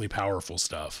seriously powerful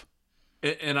stuff.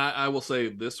 And I will say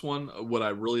this one, what I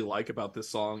really like about this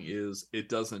song is it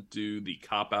doesn't do the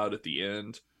cop out at the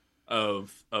end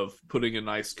of putting a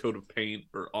nice coat of paint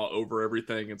or over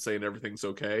everything and saying everything's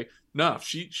okay. No,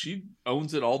 she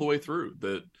owns it all the way through,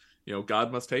 that,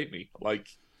 God must hate me. Like,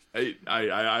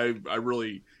 I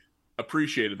really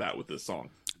appreciated that with this song.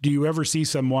 Do you ever see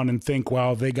someone and think,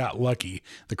 wow, they got lucky?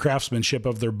 The craftsmanship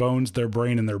of their bones, their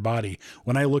brain, and their body.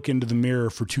 When I look into the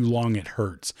mirror for too long, it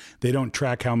hurts. They don't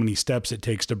track how many steps it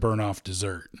takes to burn off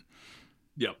dessert.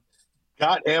 Yep.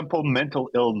 Got ample mental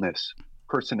illness,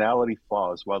 personality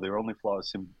flaws, while their only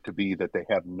flaws seem to be that they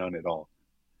have none at all.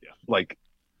 Yeah. Like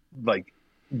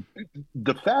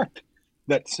the fact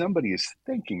that somebody is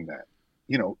thinking that,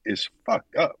 is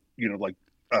fucked up.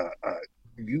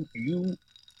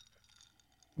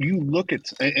 You look at,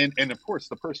 and of course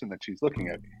the person that she's looking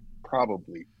at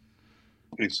probably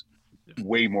is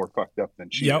way more fucked up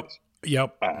than she is.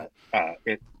 Yep.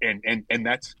 And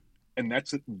that's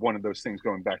one of those things,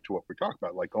 going back to what we're talking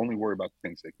about, like, only worry about the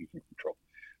things that you can control.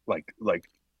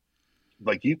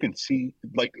 Like you can see,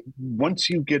 like, once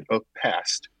you get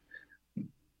past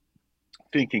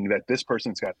thinking that this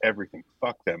person's got everything,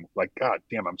 fuck them, like, God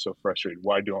damn, I'm so frustrated,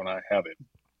 why don't I have it?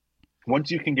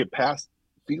 Once you can get past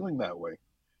feeling that way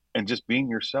and just being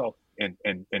yourself and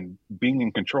being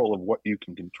in control of what you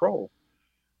can control,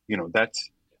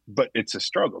 but it's a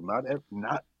struggle.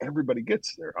 Not everybody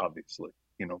gets there, obviously,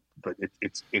 but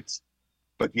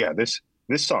but yeah, this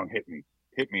song hit me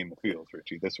in the feels,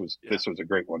 Richie. This was a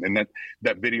great one. And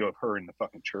that video of her in the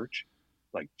fucking church,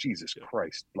 like, Jesus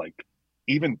Christ, like,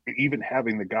 even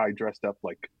having the guy dressed up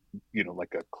like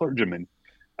a clergyman,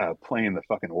 playing the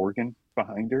fucking organ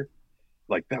behind her,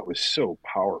 like, that was so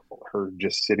powerful. Her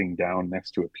just sitting down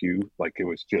next to a pew, like, it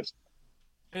was just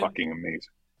fucking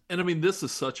amazing. And I mean, this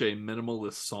is such a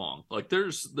minimalist song. Like,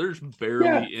 there's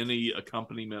barely any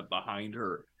accompaniment behind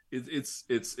her. It's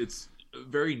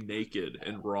very naked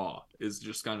and raw, is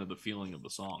just kind of the feeling of the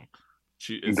song.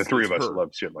 The three of us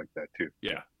love shit like that too.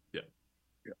 Yeah.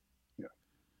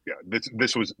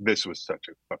 This was such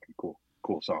a fucking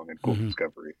cool song and cool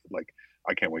discovery. Like,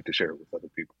 I can't wait to share it with other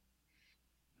people.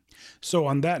 So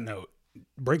on that note,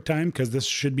 break time, because this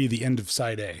should be the end of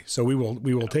side A. So we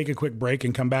will take a quick break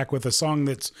and come back with a song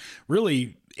that's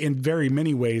really, in very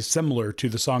many ways, similar to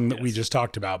the song that we just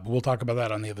talked about. But we'll talk about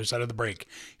that on the other side of the break.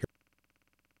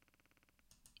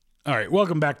 All right,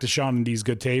 welcome back to Sean and D's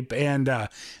Good Tape. And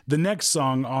the next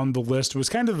song on the list was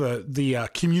kind of the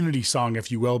community song,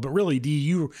 if you will. But really, D,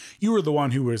 you were the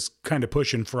one who was kind of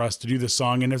pushing for us to do this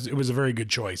song, and it was a very good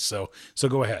choice. So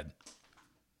go ahead.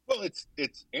 Well,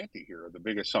 it's Anti-Hero, the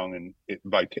biggest song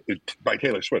by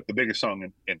Taylor Swift, the biggest song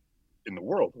in the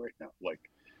world right now. Like,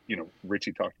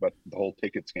 Richie talked about the whole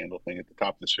ticket scandal thing at the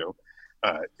top of the show.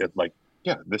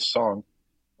 This song,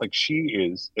 like, she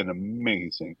is an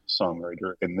amazing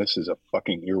songwriter, and this is a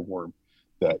fucking earworm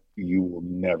that you will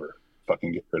never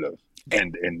fucking get rid of.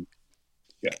 And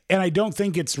I don't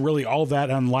think it's really all that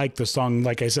unlike the song,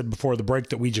 like I said before the break,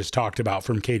 that we just talked about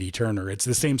from Katie Turner. It's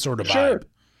the same sort of vibe.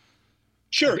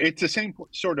 Sure, it's the same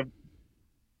sort of.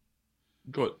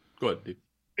 Go ahead, Dave.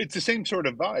 It's the same sort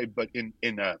of vibe, but in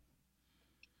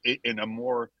a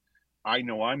more, I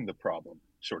know I'm the problem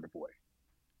sort of way.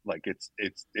 Like it's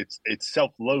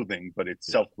self-loathing, but it's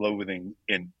self-loathing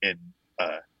in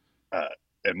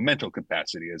a mental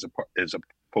capacity as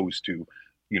opposed to,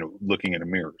 looking in a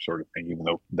mirror sort of thing. Even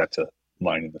though that's a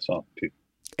line in the song too.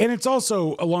 And it's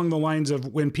also along the lines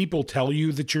of when people tell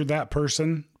you that you're that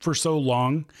person for so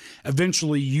long,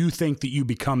 eventually you think that you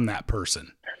become that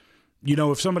person.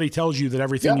 If somebody tells you that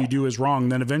everything you do is wrong,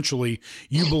 then eventually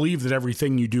you believe that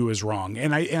everything you do is wrong.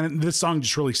 And this song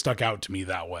just really stuck out to me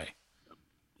that way.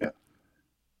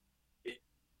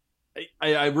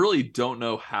 I really don't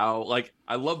know how,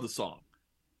 I love the song.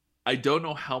 I don't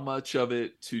know how much of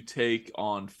it to take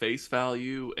on face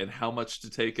value and how much to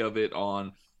take of it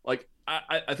on,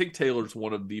 I think Taylor's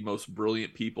one of the most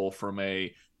brilliant people from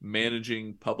a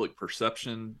managing public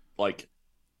perception.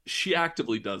 She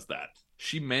actively does that.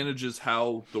 She manages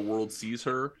how the world sees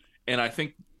her. And I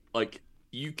think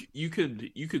you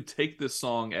could take this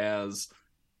song as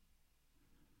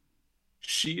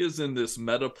she is in this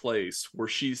meta place where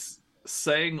she's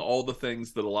saying all the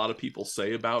things that a lot of people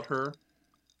say about her,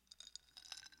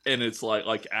 and it's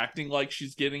like acting like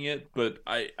she's getting it, but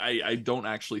I don't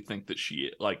actually think that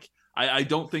I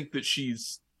don't think that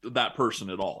she's that person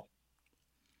at all.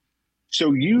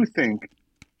 So you think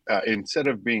instead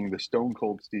of being the Stone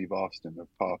Cold Steve Austin of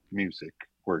pop music,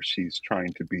 where she's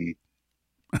trying to be,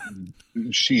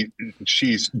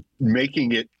 she's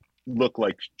making it look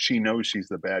like she knows she's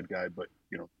the bad guy, but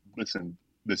listen,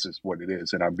 this is what it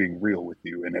is, and I'm being real with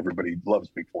you, and everybody loves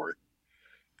me for it.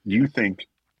 You think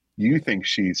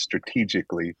she's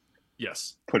strategically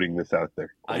putting this out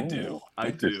there? I do. I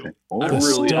interesting. do. I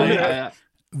really. The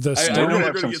We're Stone. gonna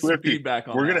have some get some Swiftie feedback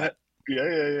on We're gonna that.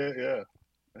 yeah.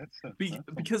 That's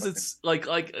Because it's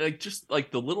like just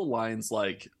like the little lines,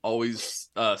 always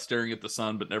staring at the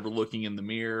sun but never looking in the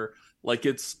mirror.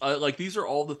 It's these are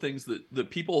all the things that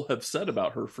people have said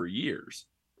about her for years,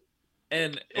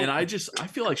 and I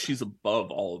feel like she's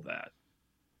above all of that.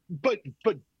 But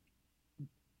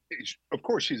of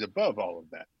course she's above all of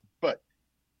that. But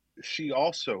she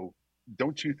also,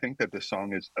 don't you think that the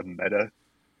song is a meta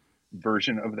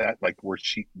version of that? Where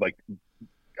she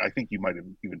I think you might have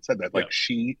even said that.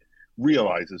 She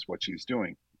realizes what she's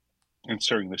doing and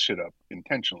stirring the shit up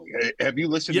intentionally. Have you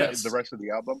listened to the rest of the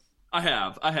album? I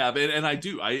have, and I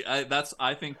do.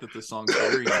 I think that the song's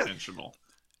very intentional,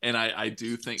 and I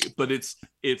do think, but it's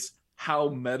how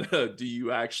meta do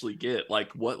you actually get?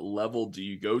 What level do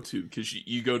you go to? Because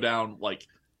you go down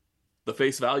the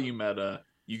face value meta,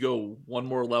 you go one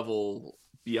more level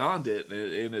beyond it,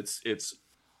 and it's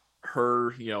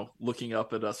her, looking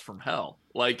up at us from hell,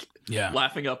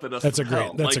 laughing up at us. That's from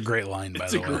hell. That's a great line. By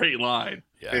the way, it's a great line.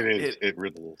 Yeah. It is. It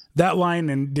really is. That line,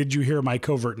 and did you hear my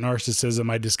covert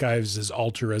narcissism I disguised as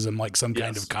altruism like some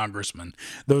kind of congressman?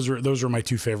 Those were my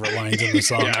two favorite lines in the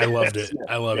song. I loved it.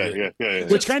 I loved it. Yeah.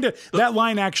 Which that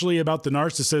line actually about the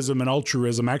narcissism and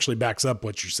altruism actually backs up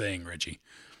what you're saying, Richie.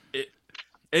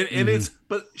 It's,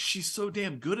 but she's so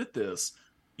damn good at this.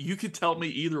 You could tell me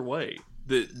either way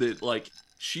that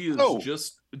she is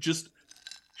just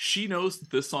she knows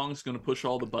that this song's going to push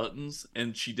all the buttons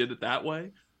and she did it that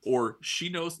way, or she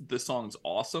knows that this song's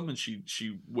awesome and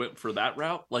she went for that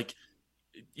route.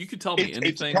 You could tell me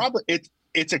anything.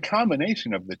 It's a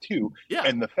combination of the two. Yeah.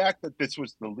 And the fact that this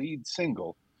was the lead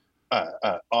single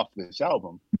off this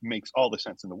album makes all the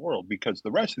sense in the world, because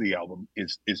the rest of the album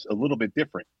is a little bit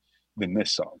different than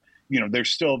this song.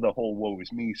 There's still the whole woe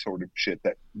is me sort of shit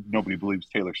that nobody believes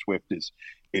Taylor Swift is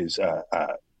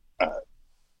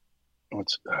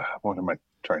what am I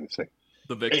trying to say?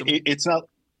 The victim. It's not.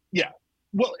 Yeah.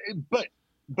 Well, but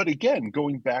again,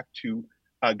 going back to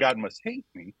God Must Hate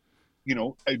Me,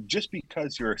 just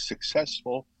because you're a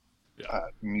successful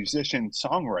musician,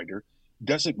 songwriter,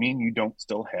 doesn't mean you don't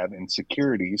still have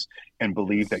insecurities and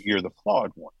believe that you're the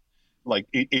flawed one.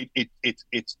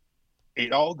 It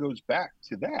all goes back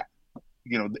to that.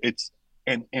 It's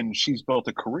and she's built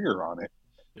a career on it.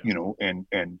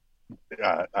 And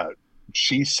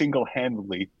she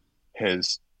single-handedly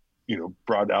has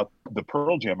brought out the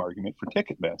Pearl Jam argument for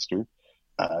Ticketmaster,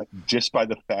 just by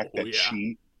the fact that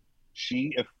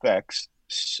she affects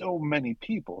so many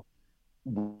people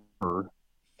with her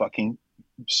fucking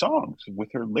songs,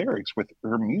 with her lyrics, with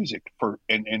her music,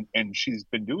 and she's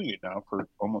been doing it now for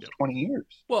almost 20 years.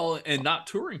 Well, and not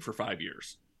touring for 5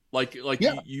 years.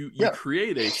 You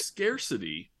create a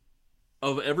scarcity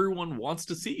of everyone wants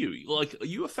to see you.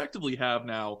 You effectively have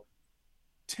now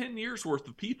 10 years worth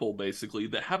of people basically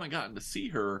that haven't gotten to see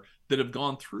her, that have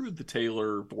gone through the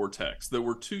Taylor vortex, that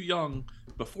were too young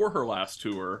before her last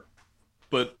tour,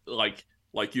 but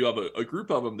you have a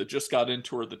group of them that just got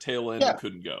into her at the tail end and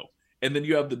couldn't go, and then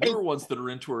you have the newer ones that are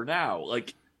into her now.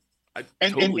 I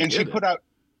And totally and she get it.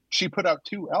 put out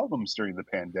 2 albums during the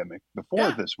pandemic before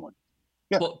Yeah. this one.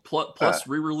 Yeah. Plus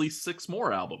re-released 6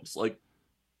 more albums. Like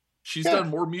she's Yeah, done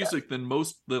more music than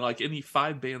like any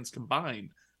 5 bands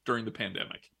combined during the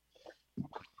pandemic.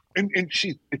 And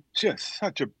she's just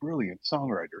such a brilliant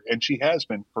songwriter, and she has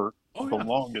been for the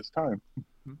longest time.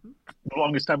 Mhm. The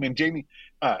longest time. And Jamie,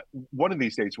 one of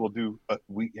these days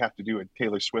we have to do a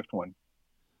Taylor Swift one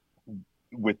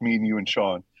with me and you and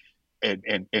Sean, and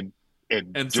And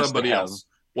just to somebody have- else.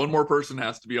 One more person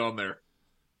has to be on there.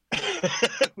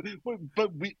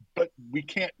 but we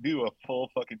can't do a full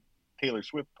fucking Taylor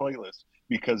Swift playlist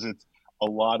because it's a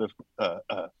lot of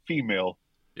female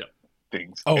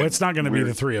things. Oh, And it's not going to be we're-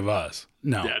 the 3 of us.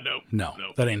 No. Yeah, No. no.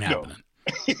 That ain't No. happening.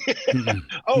 Mm-mm.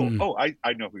 Oh,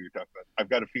 I know who you're talking about. I've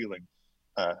got a feeling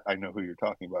I know who you're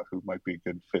talking about who might be a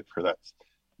good fit for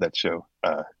that show.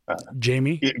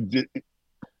 Jamie?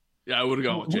 Yeah, I would have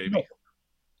gone with Jamie. No,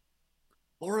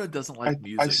 Laura doesn't like I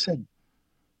music. said,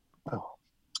 oh,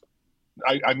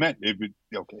 I meant it would,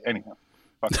 okay, anyhow.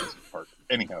 Fuck this part.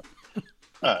 Anyhow.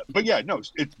 But yeah, no,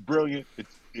 it's brilliant.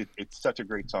 It's such a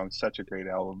great song, such a great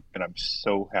album, and I'm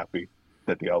so happy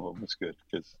that the album was good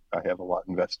because I have a lot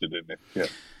invested in it. Yeah.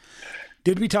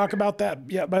 Did we talk about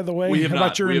that yet, by the way? We have about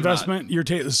not. your We have not. investment? Your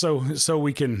so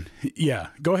we can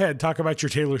go ahead, talk about your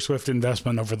Taylor Swift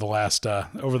investment over the last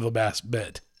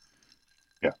bit.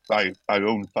 Yeah. I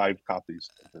own 5 copies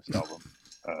of this album.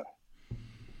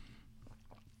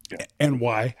 And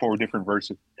why? 4 different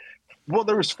versions. Well,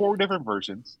 there was 4 different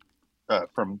versions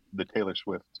from the Taylor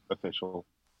Swift official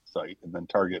site, and then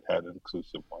Target had an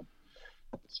exclusive one.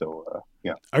 So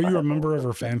yeah. Are you a member of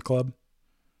her fan club?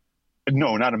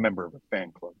 No, not a member of a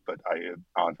fan club, but I am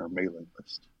on her mailing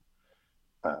list.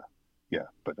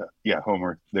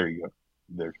 Homer, there you go.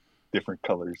 There's different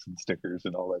colors and stickers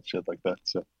and all that shit like that.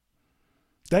 So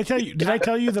Did I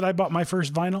tell you that I bought my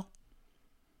first vinyl?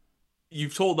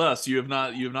 You've told us. You have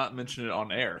not mentioned it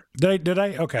on air. Did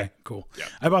I? Okay, cool. Yeah.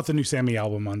 I bought the new Sammy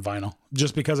album on vinyl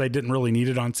just because I didn't really need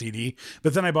it on CD,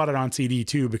 but then I bought it on CD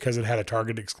too because it had a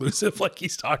Target exclusive like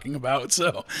he's talking about.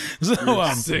 So You're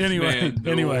a sick man,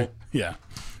 Noel. yeah.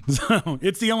 So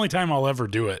it's the only time I'll ever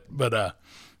do it, but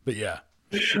yeah.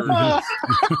 Sure it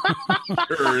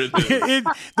is.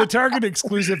 The Target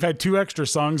exclusive had 2 extra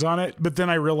songs on it, but then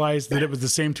I realized that it was the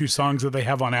same 2 songs that they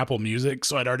have on Apple Music,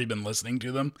 so I'd already been listening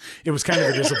to them. It was kind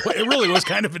of a disappointment. It really was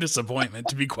kind of a disappointment,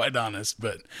 to be quite honest,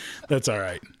 but that's all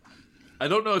right. I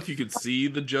don't know if you could see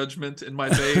the judgment in my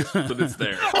face, but it's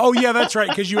there. Oh yeah, that's right.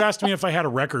 Because you asked me if I had a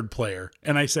record player,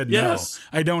 and I said Yes.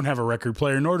 no, I don't have a record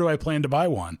player, nor do I plan to buy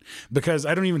one because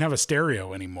I don't even have a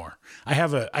stereo anymore. I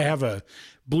have a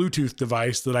Bluetooth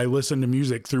device that I listen to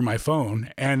music through my phone,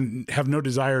 and have no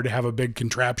desire to have a big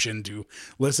contraption to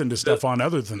listen to stuff on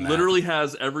other than that. Literally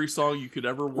has every song you could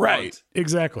ever want. Right?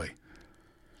 Exactly.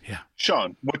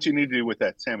 Sean, what you need to do with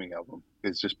that Sammy album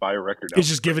is just buy a record. It's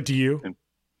just give it to you.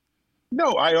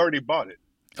 No, I already bought it.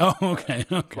 Oh, okay,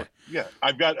 okay. Yeah,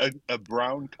 I've got a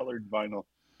brown colored vinyl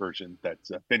version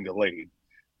that's been delayed,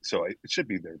 so it should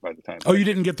be there by the time. Oh, you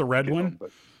didn't get the red get one? home,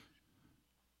 but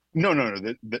no.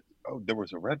 There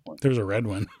was a red one. There's a red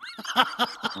one.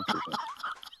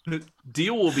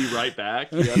 Deal will be right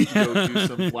back. You have to go do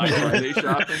some Black Friday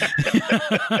shopping.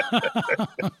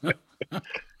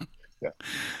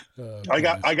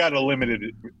 I got a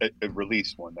limited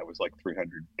release one that was like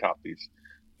 300 copies,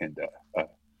 and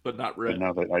But not but red.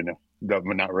 now that I know, but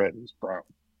not red, it was brown.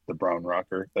 The brown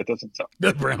rocker. That doesn't sound.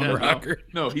 The brown Yeah, rocker.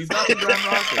 No, he's not the brown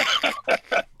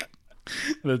rocker.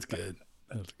 That's good.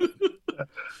 That's good.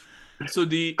 So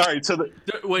D, All right, so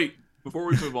wait, before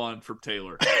we move on from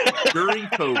Taylor, during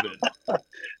COVID,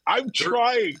 I'm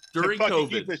trying during to fucking COVID.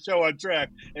 keep the show on track,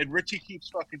 and Richie keeps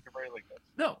fucking derailing us.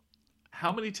 no,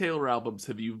 how many Taylor albums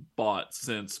have you bought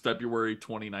since February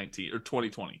 2019 or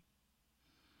 2020?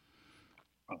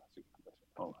 Hold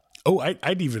on. Oh,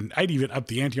 I'd even up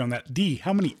the ante on that. D,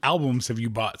 how many albums have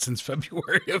you bought since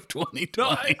February of 2020?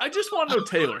 No, I just want to know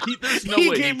Taylor. There's no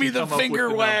He way gave he me can the come up with finger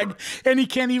the wag, number. and he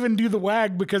can't even do the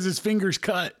wag because his finger's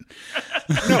cut.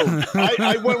 No,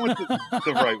 I went with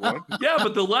the right one. Yeah,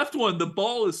 but the left one, the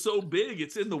ball is so big,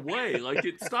 it's in the way. Like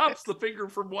it stops the finger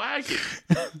from wagging.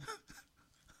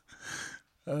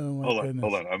 Oh my Hold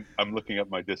goodness. on. I'm looking up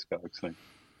my Discogs thing.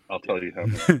 I'll tell you how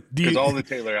many. Because all the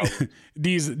Taylor albums.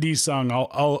 D's song,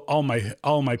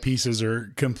 all my pieces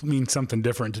mean something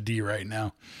different to D right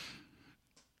now.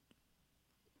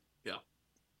 Yeah.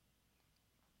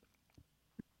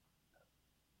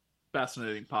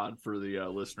 Fascinating pod for the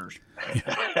listeners.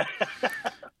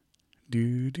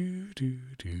 Do do do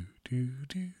do do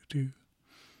do do.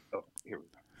 Oh, here we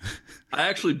go. I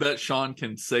actually bet Sean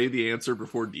can say the answer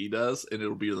before D does, and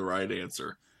it'll be the right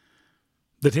answer.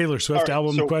 The Taylor Swift All right,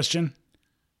 album so- question.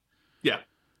 Yeah.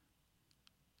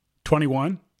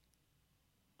 21.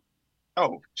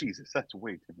 Oh, Jesus, that's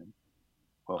way too many.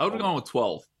 Well, I would have gone with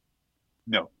 12.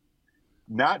 No,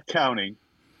 not counting.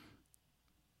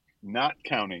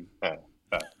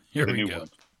 Here the we new go.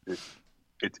 one.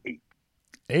 It's 8.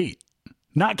 8.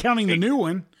 Not counting the new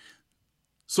one.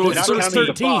 So Not it's so it's counting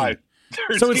the 13. 5.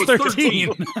 So it's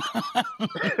 13. 13.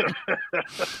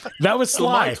 That was So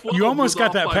my Sly. 12 You almost was got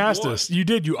off that by past one. us. You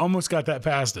did. You almost got that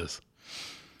past us.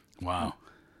 Wow.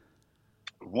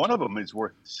 One of them is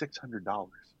worth $600.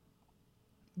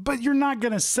 But you're not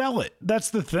going to sell it. That's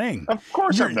the thing. Of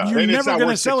course, You're- I'm not. you're And it's never not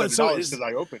gonna worth sell it, so $600 it's- because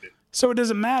I opened it. So it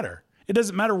doesn't matter. It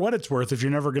doesn't matter what it's worth if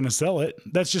you're never going to sell it.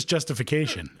 That's just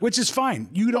justification, which is fine.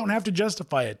 You don't have to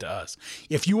justify it to us.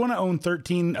 If you want to own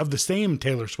 13 of the same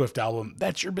Taylor Swift album,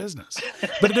 that's your business.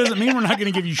 But it doesn't mean we're not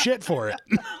going to give you shit for it.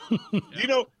 You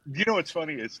know what's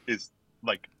funny is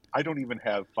like I don't even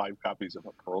have 5 copies of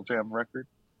a Pearl Jam record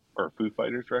or a Foo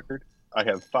Fighters record. I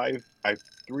have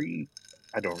 3.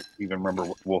 I don't even remember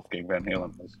what Wolfgang Van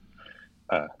Halen was.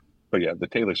 But yeah, the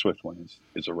Taylor Swift one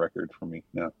is a record for me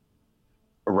now.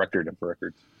 A record of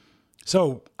records.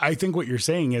 So I think what you're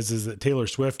saying is that Taylor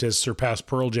Swift has surpassed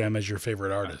Pearl Jam as your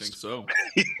favorite I think artist. so.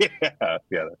 yeah,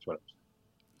 that's what.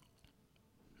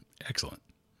 Excellent.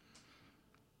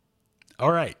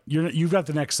 All right, you've got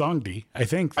the next song, D. I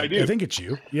think I do. I think it's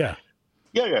you. Yeah.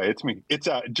 Yeah, it's me. It's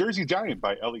Jersey Giant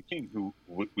by Ellie King, who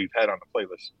we've had on the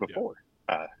playlist before.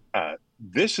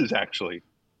 This is actually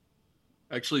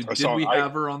Actually, A did song we I-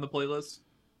 have her on the playlist?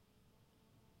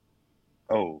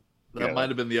 That yeah. might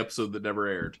have been the episode that never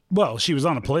aired. Well, she was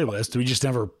on a playlist. We just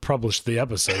never published the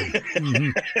episode.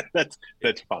 Mhm.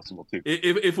 that's possible too.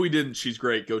 If we didn't, she's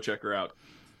great. Go check her out.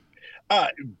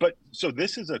 But so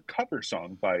this is a cover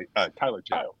song by Tyler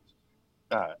Childs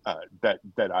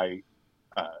that I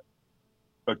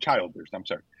Childers. I'm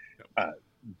sorry,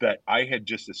 that I had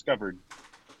just discovered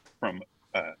from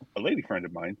a lady friend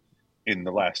of mine in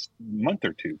the last month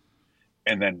or two,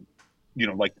 and then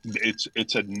like it's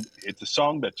a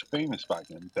song that's famous by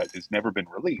him that has never been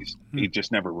released. He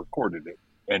just never recorded it,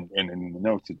 and in the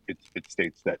notes it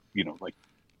states that like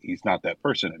he's not that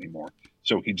person anymore.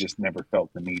 So he just never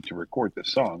felt the need to record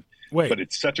this song. Wait, But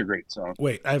it's such a great song.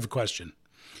 wait. I have a question.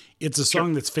 It's a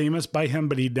song that's famous by him,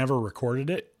 but he never recorded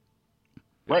it.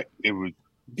 Right. It was.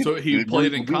 So he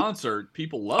played in concert.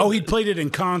 People love it. Oh, he played it in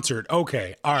concert.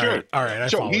 Okay, all right, Sure. all right. I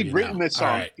So follow he'd you written now. this song.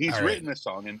 All right, He's all right. written this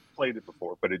song and played it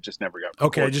before, but it just never got Okay, I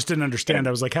recorded. just didn't understand. I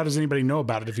was like, how does anybody know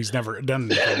about it if he's never done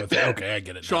anything with it? Okay, I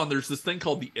get it. now. Sean, there's this thing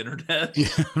called the internet.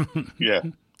 Yeah.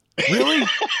 Really?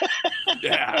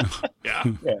 Yeah. Yeah.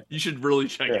 You should really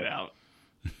check it Yeah. out.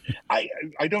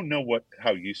 I don't know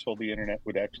how useful the internet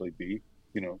would actually be,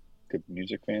 to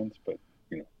music fans, but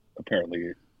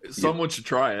apparently, Someone should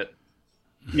try it.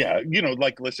 yeah,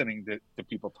 like listening to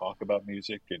people talk about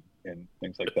music and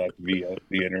things like that via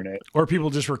the internet. Or people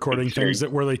just recording Sure. things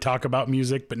where they talk about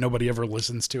music, but nobody ever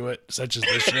listens to it, such as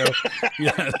this show.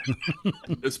 Yeah,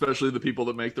 Especially the people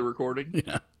that make the recording.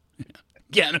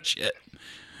 yeah, no shit.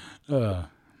 Sean,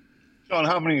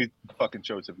 how many fucking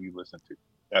shows have you listened to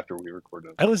after we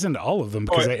recorded? I listen to all of them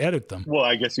because I edit them. Well,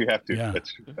 I guess you have to. Yeah.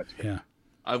 That's Yeah.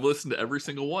 I've listened to every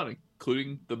single one,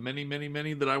 including the many, many,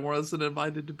 many that I wasn't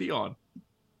invited to be on.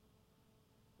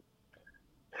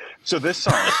 So this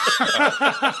song,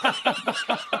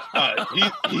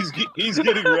 he's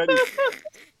getting ready.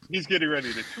 He's getting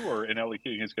ready to tour, and Ellie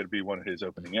King is going to be one of his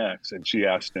opening acts. And she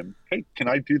asked him, "Hey, can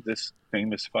I do this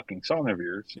famous fucking song of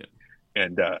yours?" Yeah.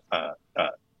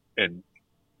 And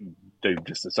they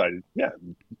just decided, yeah,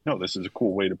 no, this is a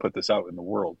cool way to put this out in the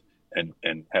world and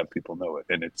have people know it.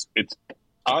 And it's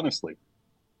honestly,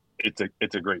 it's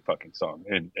a great fucking song.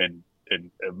 And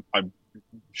I'm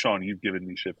Sean, you've given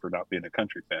me shit for not being a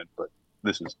country fan, but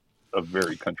this is a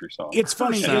very country song. It's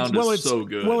funny. sound Well, is it's so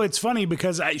good. Well, it's funny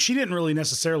because she didn't really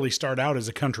necessarily start out as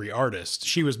a country artist.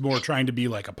 She was more trying to be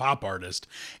like a pop artist,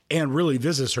 and really,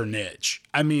 this is her niche.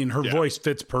 I mean, her voice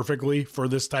fits perfectly for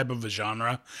this type of a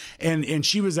genre, and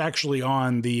she was actually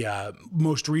on the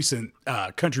most recent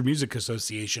Country Music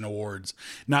Association Awards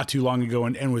not too long ago,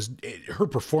 and her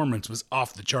performance was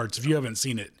off the charts. If you haven't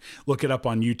seen it, look it up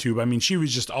on YouTube. I mean, she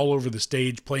was just all over the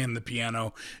stage playing the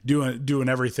piano, doing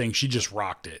everything. She just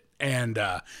rocked it. And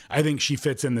I think she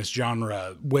fits in this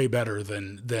genre way better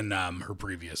than her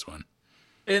previous one.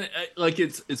 And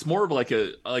it's more of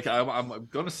I'm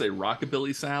going to say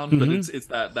rockabilly sound, but it's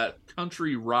that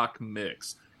country rock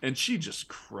mix, and she just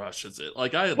crushes it.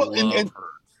 Like I love and her.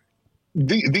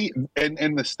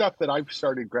 And the stuff that I've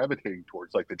started gravitating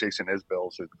towards, like the Jason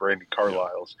Isbells or the Brandy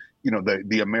Carlisles,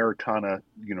 the Americana,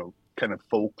 kind of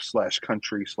folk /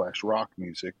 country / rock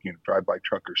music, drive by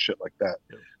truckers, shit like that.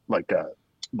 Yeah. Like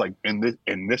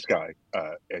this guy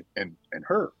and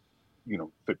her,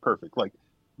 fit perfect.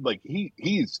 Like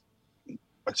he's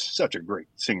such a great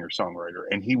singer songwriter,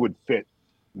 and he would fit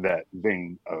that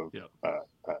vein of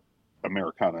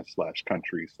Americana /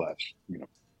 country /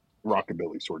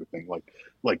 rockabilly sort of thing.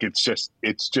 Like it's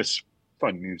just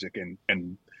fun music,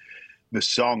 and the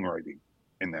songwriting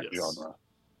in that genre,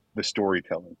 the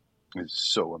storytelling is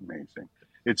so amazing.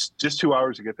 It's just 2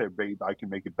 hours to get there, babe. I can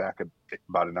make it back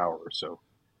about an hour or so.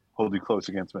 Hold you close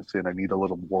against my sin. I need a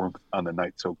little warmth on the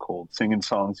night so cold. Singing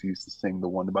songs he used to sing, the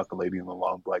one about the lady in the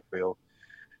long black veil.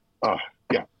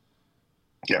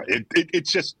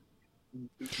 It's just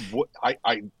what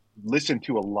I listen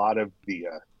to a lot of the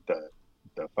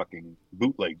fucking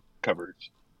bootleg covers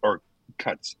or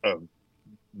cuts of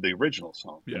the original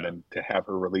song, and then to have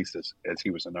her release this as he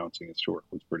was announcing his tour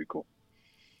was pretty cool.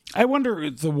 I wonder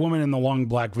if the woman in the long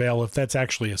black veil, if that's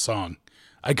actually a song.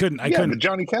 I couldn't. The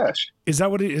Johnny Cash. Is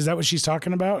that what she's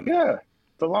talking about? Yeah,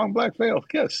 the long black veil.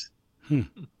 Yes. Yeah.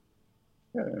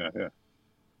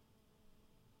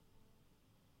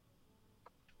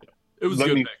 It was Let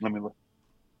good. me look.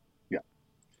 Yeah.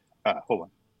 Hold on.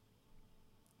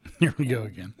 Here we go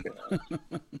again.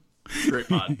 Great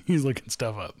pod. He's looking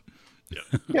stuff up.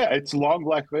 Yeah, it's long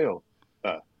black veil.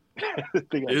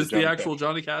 Is the actual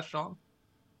Johnny Cash song?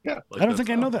 Yeah. I don't think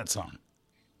I know that song.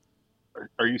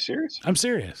 Are you serious? I'm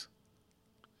serious.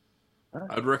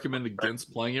 I'd recommend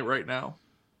against playing it right now.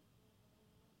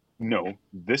 No,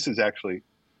 this is actually.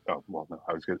 Oh well, no.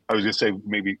 I was gonna say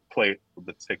maybe play it.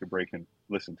 Let's take a break and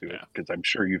listen to it because I'm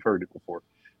sure you've heard it before.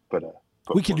 But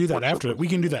we can do that after. We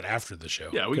can do that after the show.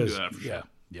 Yeah, we can do that after the show.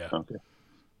 Yeah. Okay.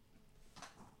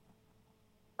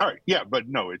 All right. Yeah, but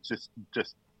no, it's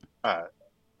just.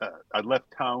 I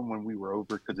left town when we were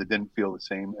over because it didn't feel the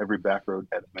same. Every back road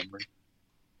had a memory.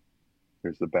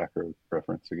 There's the back road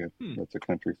reference again. That's a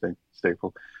country thing,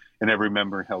 staple. And every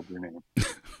memory held your name.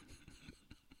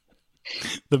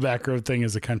 The back road thing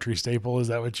is a country staple. Is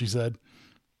that what you said?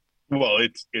 Well,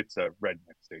 it's a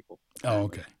redneck staple. Oh,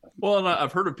 okay. Well, and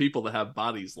I've heard of people that have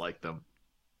bodies like them.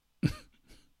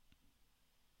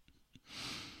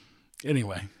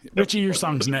 Anyway, Richie, your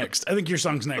song's next. I think your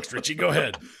song's next, Richie. Go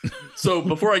ahead. So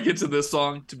before I get to this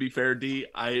song, to be fair, D,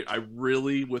 I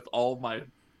really, with all my,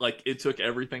 it took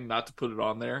everything not to put it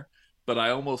on there, but I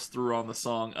almost threw on the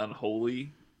song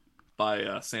Unholy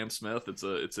by Sam Smith. It's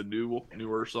a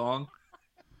newer song.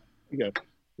 Yeah.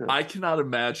 I cannot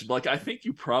imagine. I think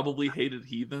you probably hated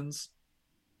Heathens.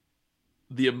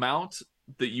 The amount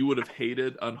that you would have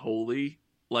hated Unholy,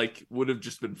 would have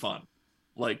just been fun.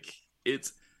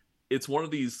 It's one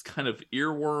of these kind of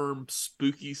earworm,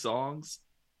 spooky songs.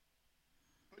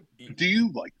 Do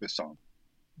you like this song?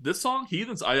 This song,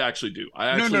 Heathens, I actually do.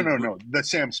 No. The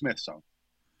Sam Smith song.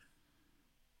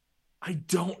 I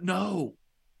don't know.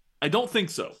 I don't think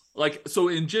so. So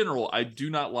in general, I do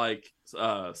not like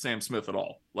Sam Smith at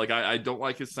all. I don't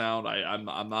like his sound. I'm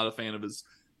not a fan of his.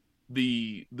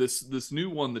 This new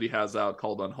one that he has out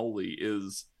called Unholy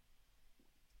is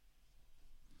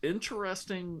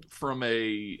interesting from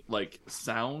a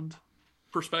sound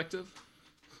perspective,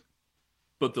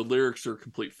 but the lyrics are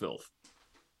complete filth.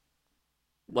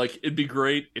 It'd be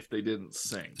great if they didn't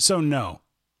sing. So no.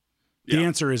 The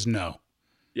answer is no.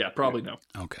 Yeah, probably no.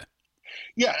 Okay.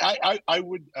 Yeah, I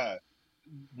would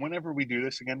whenever we do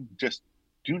this again, just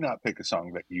do not pick a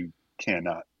song that you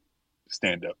cannot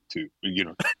stand up to,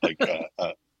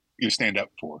 you stand up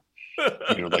for.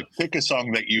 Pick a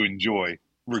song that you enjoy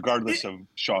regardless of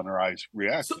Sean or I's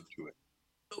reaction to it.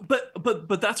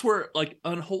 But that's where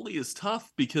Unholy is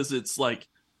tough because it's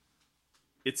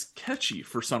it's catchy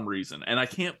for some reason, and I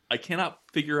cannot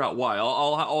figure out why.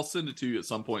 I'll send it to you at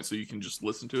some point so you can just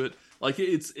listen to it.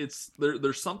 It's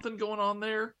there's something going on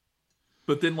there,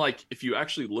 but then if you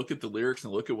actually look at the lyrics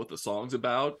and look at what the song's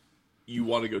about, you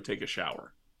want to go take a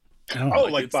shower.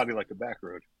 Body Like a Back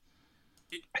Road.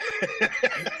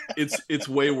 It's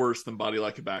way worse than Body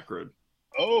Like a Back Road.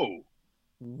 Oh,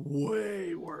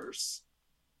 way worse.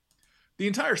 The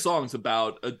entire song's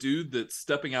about a dude that's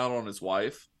stepping out on his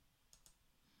wife.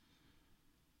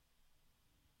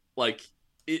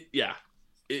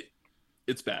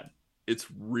 It's bad. It's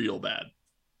real bad.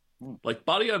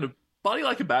 Body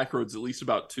Like a Back Road's at least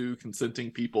about two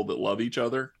consenting people that love each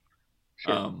other.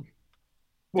 Sure.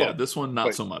 This one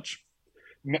not so much.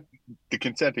 The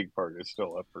consenting part is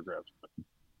still up for grabs.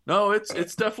 No,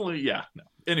 it's definitely no.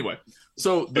 Anyway,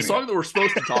 so the song that we're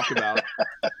supposed to talk about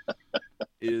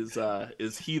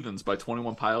is Heathens by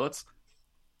 21 Pilots.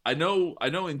 I know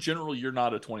in general you're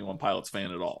not a 21 Pilots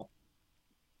fan at all.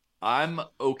 I'm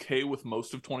okay with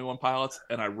most of 21 Pilots,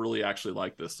 and I really actually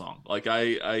like this song. Like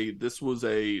this was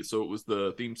it was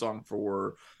the theme song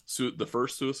for the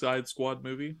first Suicide Squad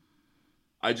movie.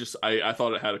 I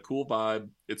thought it had a cool vibe.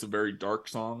 It's a very dark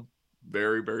song,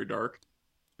 very, very dark.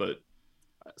 But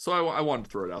so I wanted to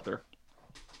throw it out there.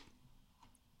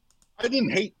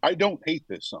 I don't hate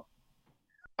this song.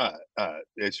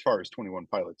 As far as 21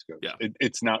 Pilots goes, yeah.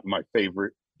 It's not my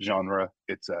favorite genre.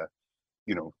 It's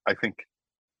I think.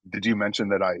 Did you mention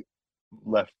that I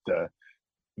left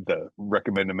the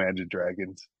Recommend Imagine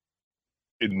Dragons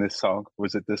in this song?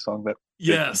 Was it this song that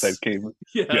came?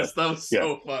 Yes, that was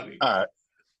so funny.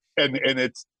 And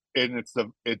it's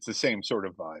the same sort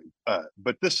of vibe.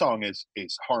 But this song is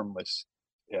harmless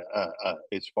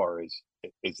as far as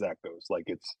that goes. Like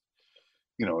it's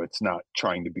not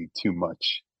trying to be too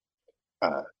much.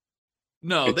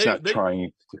 No, it's not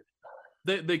trying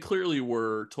to. They clearly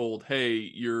were told, hey,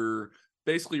 you're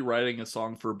basically writing a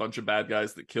song for a bunch of bad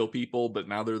guys that kill people, but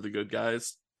now they're the good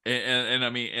guys. And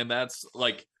I mean, and that's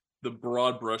like the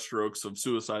broad brushstrokes of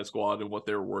Suicide Squad and what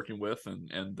they were working with,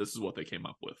 and this is what they came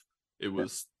up with. It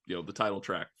was the title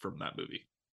track from that movie.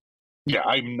 Yeah,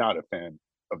 I'm not a fan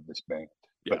of this band,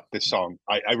 but this song,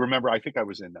 I remember. I think I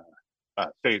was in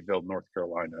Fayetteville, North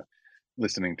Carolina,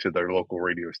 listening to their local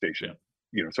radio station.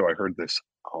 So I heard this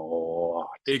a lot.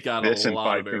 It got this a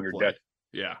lot of Five Finger airplay. Death.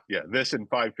 Yeah. This and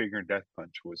Five Finger Death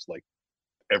Punch was like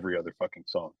every other fucking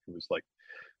song. It was like,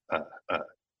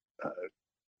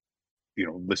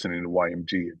 listening to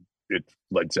YMG and it's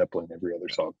Led Zeppelin every other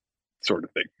song, sort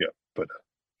of thing. Yeah, but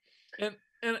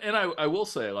and I will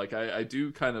say, like, I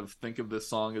do kind of think of this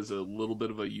song as a little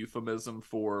bit of a euphemism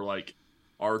for like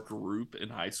our group in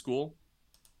high school.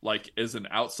 Like, as an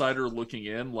outsider looking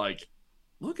in, like,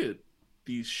 look at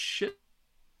these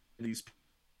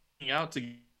out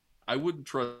to. I wouldn't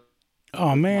trust.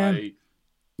 Oh man,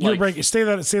 you're breaking. Say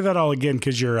that all again,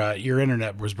 because your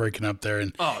internet was breaking up there,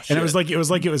 and it was like it was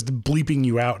bleeping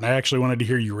you out, and I actually wanted to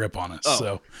hear you rip on us.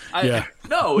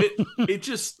 It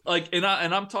just like, and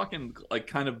I'm talking like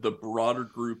kind of the broader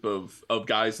group of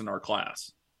guys in our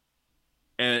class,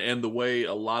 and the way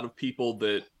a lot of people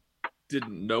that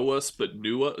didn't know us but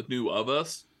knew of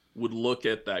us would look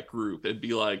at that group and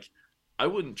be like, I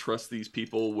wouldn't trust these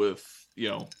people with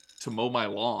to mow my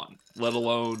lawn, let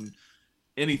alone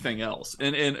anything else.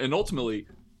 And ultimately,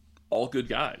 all good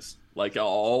guys, like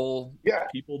all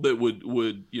people that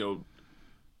would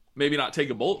maybe not take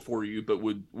a bullet for you, but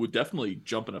would definitely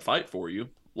jump in a fight for you.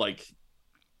 Like,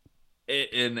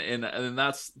 and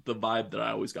that's the vibe that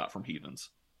I always got from Heathens.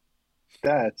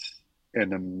 That's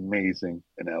an amazing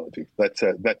analogy. That's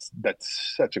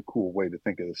such a cool way to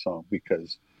think of the song,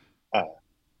 because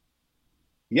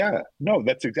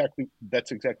that's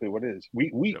exactly what it is.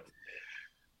 We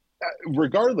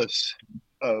regardless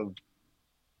of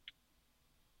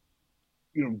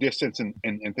distance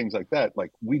and things like that,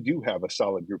 like, we do have a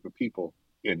solid group of people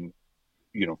in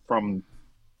from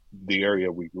the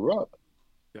area we grew up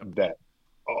that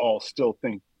all still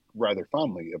think rather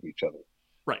fondly of each other,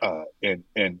 right?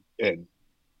 And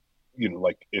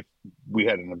like, if we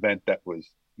had an event that was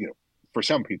for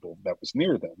some people that was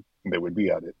near them, they would be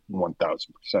at it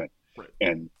 1,000%. Right.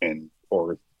 And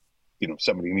or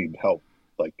somebody needed help.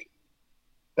 Like,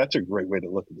 that's a great way to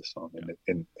look at the song.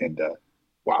 And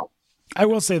wow. I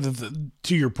will say that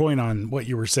to your point on what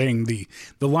you were saying, the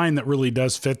line that really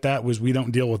does fit that was, "We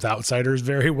don't deal with outsiders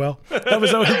very well." That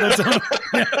was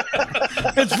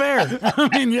it's fair. I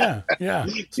mean, yeah.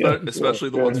 Especially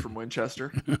the ones from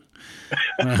Winchester.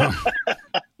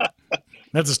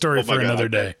 That's a story for another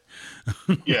day.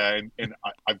 And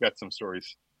I've got some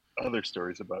other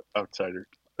stories about outsiders.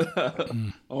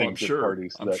 I'm sure.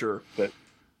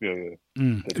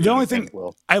 The only thing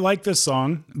I like this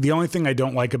song, the only thing I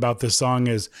don't like about this song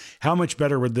is how much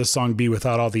better would this song be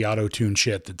without all the auto-tune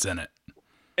shit that's in it.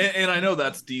 And I know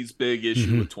that's Dee's big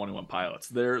issue with 21 Pilots.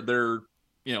 They're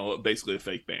basically a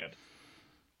fake band.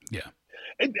 Yeah.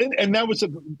 And that was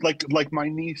like my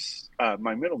niece,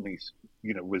 my middle niece,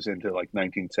 was into like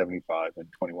 1975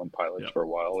 and 21 Pilots for a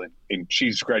while, and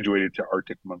she's graduated to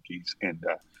Arctic Monkeys and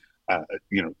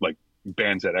like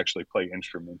bands that actually play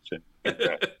instruments and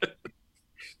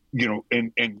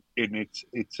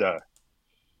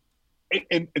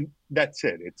and that's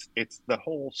it. It's the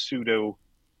whole pseudo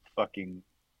fucking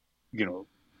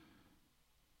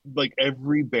like,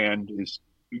 every band is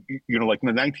like in the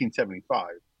 1975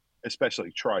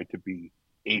 especially tried to be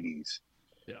 80s,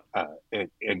 Yeah.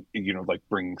 And you know, like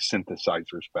bringing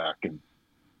synthesizers back, and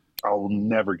I'll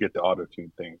never get the auto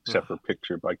tune thing except for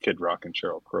 "Picture" by Kid Rock and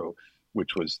Sheryl Crow,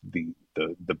 which was the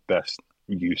best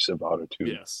use of auto tune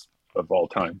Yes. of all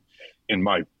time, in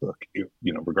my book. You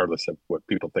know, regardless of what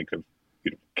people think of,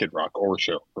 you know, Kid Rock or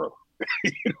Sheryl Crow,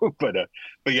 you know, but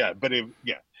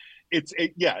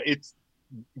it's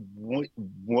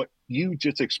what you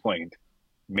just explained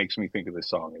makes me think of this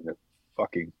song in a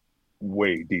fucking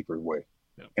way deeper way,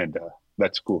 and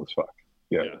that's cool as fuck.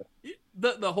 Yeah.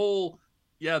 The whole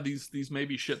these may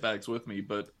be shitbags with me,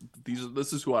 but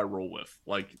this is who I roll with.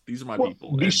 Like, these are my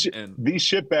people. These and these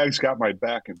shitbags got my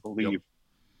back and believe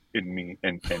in me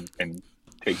and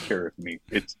take care of me.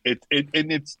 It's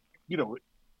you know,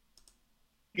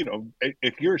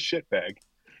 if you're a shitbag,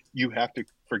 you have to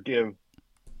forgive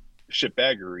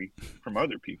shitbaggery from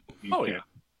other people. You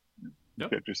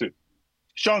can't just it.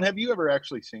 Sean, have you ever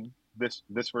actually seen this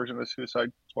version of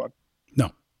Suicide Squad?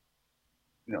 No.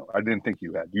 No, I didn't think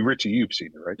you had. You, Richie, you've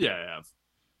seen it, right? Yeah, I have.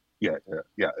 Yeah.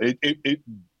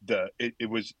 It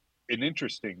was an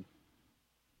interesting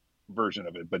version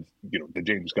of it, but you know, the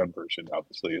James Gunn version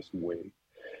obviously is way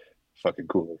fucking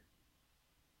cooler.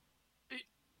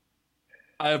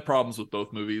 I have problems with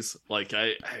both movies. Like,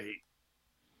 I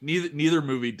neither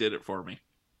movie did it for me.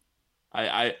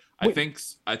 I think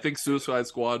Suicide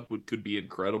Squad could be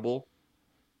incredible.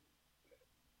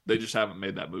 They just haven't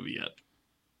made that movie yet,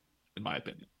 in my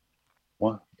opinion.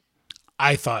 What?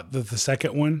 I thought that the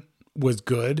second one was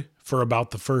good for about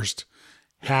the first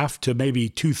half to maybe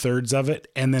 2/3 of it,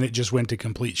 and then it just went to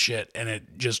complete shit, and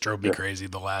it just drove me crazy.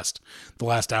 The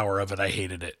last hour of it, I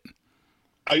hated it.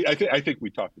 I think we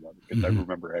talked about it, because I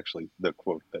remember actually the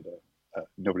quote that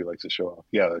nobody likes to show off.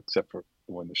 Yeah, except for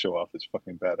when the show off is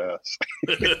fucking badass.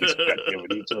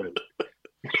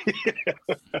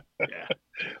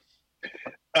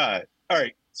 All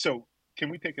right, so can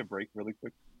we take a break really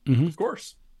quick? Mm-hmm. Of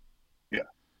course. Yeah,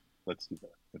 let's do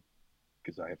that,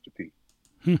 because I have to pee.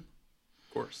 Of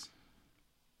course.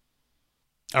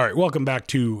 All right, welcome back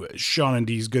to Sean and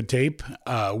D's Good Tape.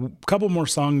 Couple more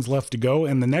songs left to go,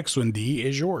 and the next one, D,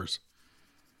 is yours.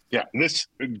 Yeah, this,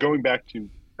 going back to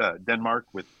Denmark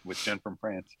with Jen from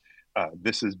France.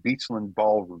 This is Beachland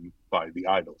Ballroom by the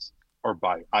Idols, or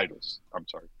by Idols. I'm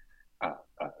sorry.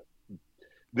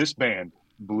 This band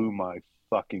blew my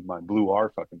fucking mind, blew our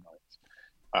fucking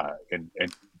minds. And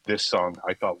this song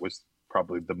I thought was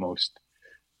probably the most.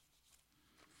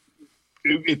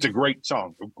 It's a great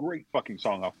song, a great fucking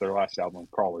song off their last album,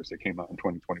 Crawlers, that came out in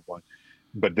 2021.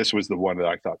 But this was the one that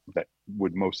I thought that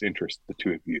would most interest the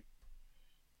two of you.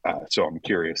 So I'm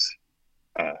curious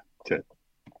to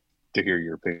hear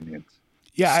your opinions.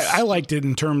 Yeah, I liked it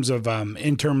in terms of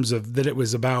that it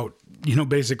was about, you know,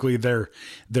 basically their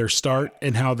start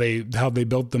and how they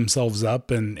built themselves up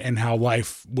and how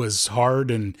life was hard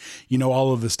and, you know,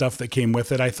 all of the stuff that came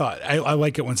with it. I thought I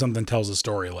like it when something tells a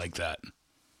story like that.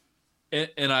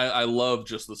 And I love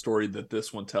just the story that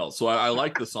this one tells. So I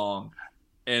like the song,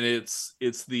 and it's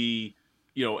the,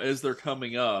 you know, as they're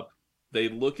coming up, they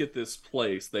look at this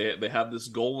place. They have this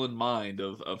goal in mind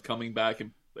of coming back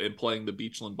and playing the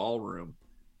Beachland Ballroom.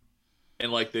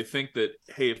 And like, they think that,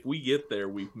 hey, if we get there,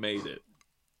 we've made it.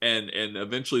 And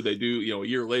eventually they do, you know, a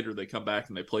year later they come back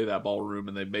and they play that ballroom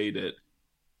and they made it.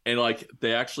 And like,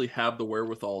 they actually have the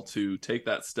wherewithal to take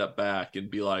that step back and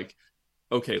be like,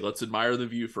 okay, let's admire the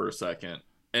view for a second,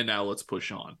 and now let's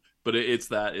push on. But it's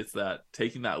that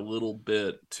taking that little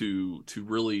bit to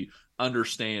really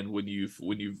understand when you've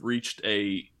reached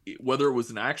a, whether it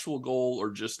was an actual goal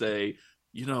or just a,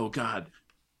 you know, God,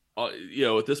 you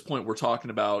know, at this point we're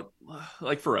talking about,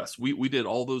 like, for us, we did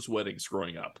all those weddings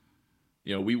growing up.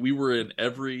 You know, we were in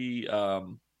every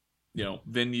you know,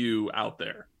 venue out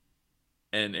there,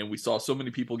 and we saw so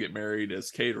many people get married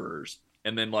as caterers,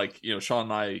 and then, like, you know, Sean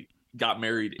and I got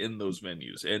married in those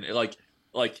venues, and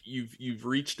like you've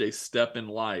reached a step in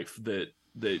life that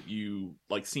you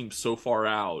like seem so far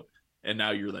out, and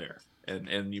now you're there,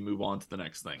 and you move on to the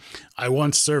next thing. I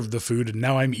once served the food and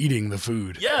now I'm eating the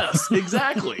food. Yes,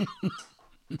 exactly.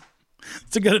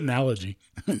 It's a good analogy.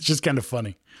 It's just kind of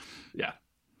funny. Yeah,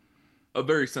 a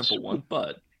very simple one,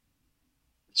 but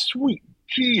Sweet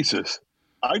Jesus,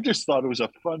 I just thought it was a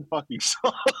fun fucking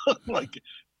song. Like,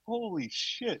 holy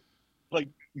shit. Like,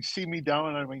 you see me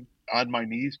down on my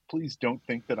knees. Please don't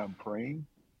think that I'm praying.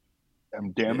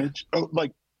 I'm damaged. Yeah. Oh,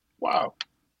 like, wow.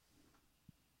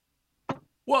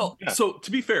 Well, so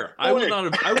to be fair, I would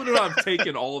not have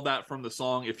taken all of that from the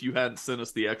song if you hadn't sent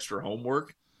us the extra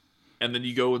homework. And then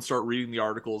you go and start reading the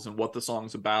articles and what the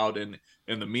song's about and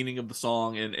the meaning of the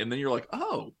song, and then you're like,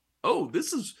 oh,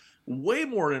 this is way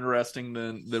more interesting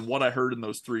than what I heard in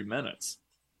those 3 minutes.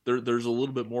 There's a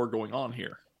little bit more going on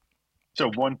here. So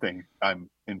one thing, I'm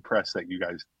impressed that you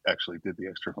guys actually did the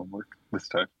extra homework this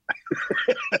time.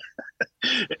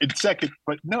 And second,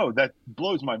 but no, that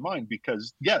blows my mind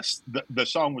because yes, the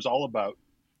song was all about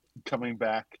coming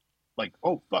back. Like,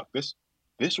 oh fuck, this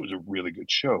was a really good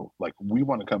show. Like, we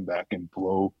want to come back and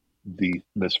blow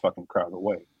this fucking crowd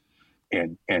away.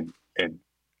 And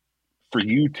for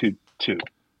you to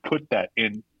put that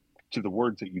into the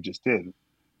words that you just did,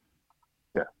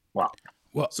 yeah, wow.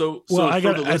 Well, So I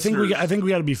for got. the I think listeners- we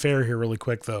got to be fair here, really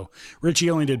quick though. Richie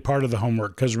only did part of the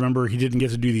homework because remember he didn't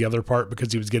get to do the other part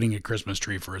because he was getting a Christmas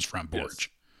tree for his front porch.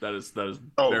 Yes, that is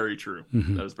Oh. very true.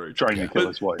 Mhm. That is very true. Trying to kill But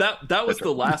his wife. that was That's the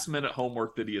right. last minute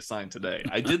homework that he assigned today.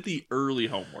 I did the early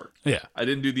homework. Yeah. I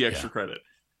didn't do the extra credit.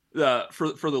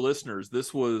 For the listeners,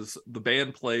 this was the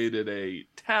band played at a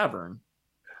tavern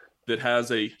that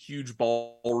has a huge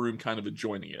ballroom kind of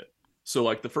adjoining it. So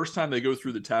like the first time they go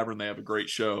through the tavern, they have a great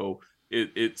show.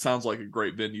 It sounds like a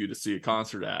great venue to see a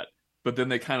concert at. But then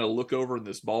they kind of look over in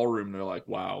this ballroom and they're like,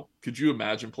 wow, could you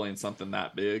imagine playing something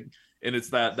that big? And it's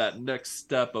that next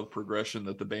step of progression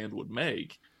that the band would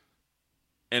make.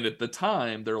 And at the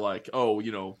time, they're like, oh,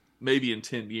 you know, maybe in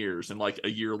 10 years. And like a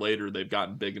year later, they've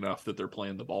gotten big enough that they're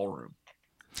playing the ballroom.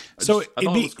 I thought it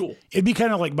was cool. It'd be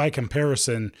kind of like by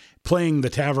comparison playing the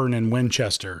tavern in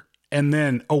Winchester, and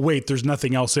then wait, there's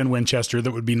nothing else in Winchester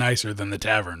that would be nicer than the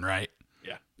tavern, right?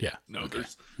 Yeah. Yeah. No, Okay.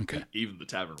 there's Okay. even the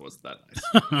tavern wasn't that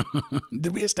nice.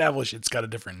 Did we establish it's got a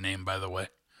different name, by the way?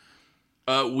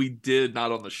 We did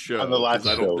not on the show. On the last 'cause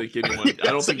I don't show. think anyone.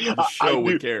 I don't think the I show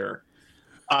would do. care.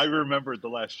 I remembered the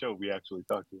last show we actually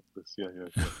talked about this.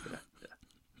 Yeah.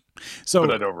 So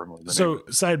But I don't remember. The So name.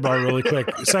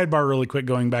 sidebar really quick,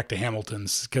 going back to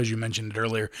Hamilton's because you mentioned it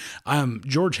earlier.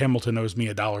 George Hamilton owes me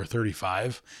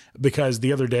 $1.35 because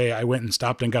the other day I went and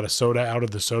stopped and got a soda out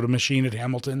of the soda machine at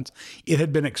Hamilton's. It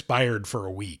had been expired for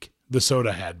a week. The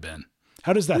soda had been.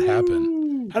 How does that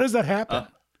happen? How does that happen?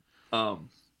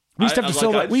 We used to have to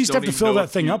fill that. We used to have to fill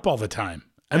that thing up all the time.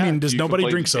 I mean, does Do you nobody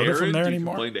complain drink to soda from Aaron? there Do you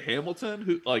anymore? Complain to Hamilton,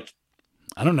 who like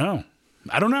I don't know,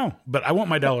 but I want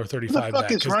my $1.35 Who the fuck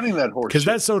back is running that horse? because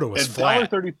that soda was flat.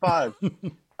 $1.35.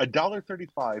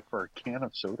 $1.35 for a can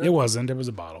of soda. It wasn't. It was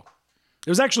a bottle. It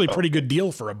was actually a pretty good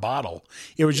deal for a bottle.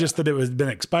 It was just that it had been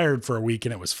expired for a week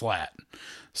and it was flat.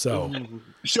 So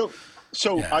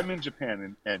So Yeah. I'm in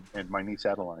Japan, and my niece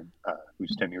Adeline,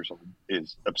 who's 10 years old,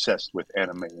 is obsessed with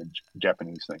anime and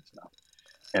Japanese things now.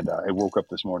 And I woke up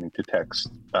this morning to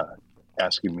text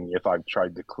asking me if I've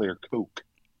tried the clear Coke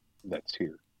that's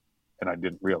here, and I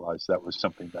didn't realize that was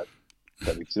something that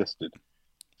existed.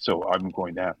 So I'm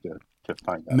going to have to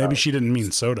find that. maybe out. she didn't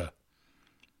mean soda.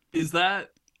 is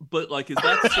that? But like, is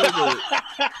that still the?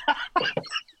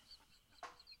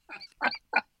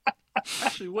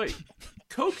 Actually, wait.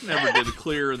 Coke never did a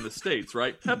clear in the States,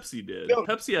 right? Pepsi did. No.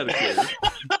 Pepsi had a clear.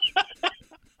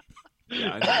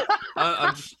 Yeah, I know.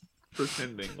 I'm just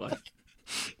pretending like.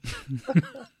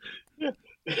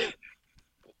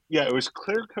 Yeah, it was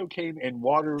clear cocaine and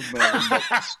watermelon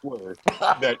square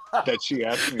that she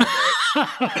asked me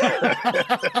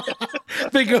about.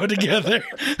 They go together.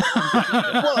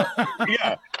 Well,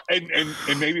 yeah, and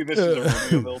maybe this is a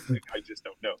Romeoville thing. I just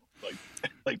don't know.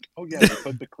 Like, oh yeah, they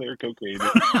put the clear cocaine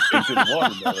into the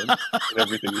watermelon and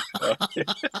everything.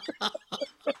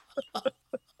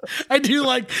 I do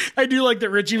like that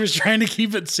Richie was trying to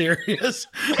keep it serious.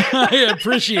 I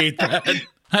appreciate that.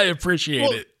 I appreciate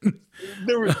Well, it.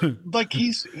 There was like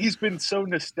he's been so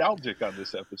nostalgic on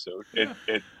this episode, and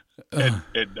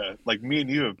like me and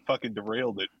you have fucking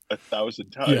derailed it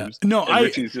 1,000 times. Yeah. No, and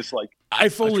Richie's just like, I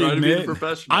fully try to be the admit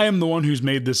professional. I am the one who's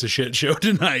made this a shit show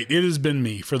tonight. It has been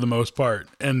me for the most part,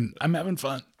 and I'm having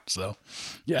fun. So,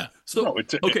 yeah, So No,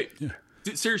 it's- okay.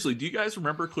 Seriously, do you guys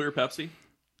remember Clear Pepsi?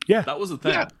 yeah, That was a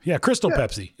thing. Yeah. Crystal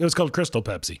Pepsi. It was called Crystal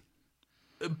Pepsi.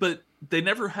 But they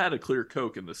never had a clear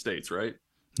Coke in the States, right?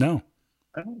 No,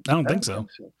 I don't think so.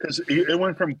 Because it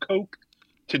went from Coke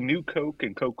to New Coke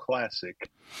and Coke Classic,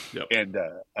 Yep. and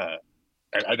I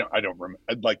don't remember.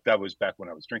 Like that was back when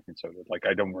I was drinking soda. Like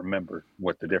I don't remember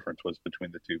what the difference was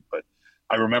between the two, but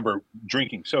I remember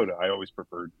drinking soda. I always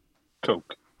preferred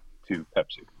Coke to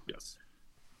Pepsi, Yes.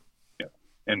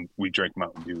 and we drank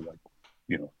Mountain Dew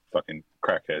like fucking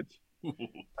crackheads.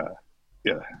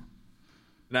 Yeah,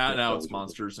 Now it's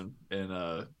Monsters and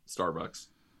Starbucks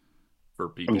for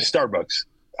I people. mean Starbucks.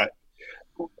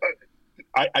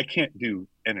 I can't do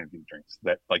energy drinks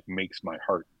that like makes my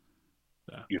heart,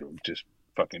 Yeah. just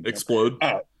fucking jump. Explode.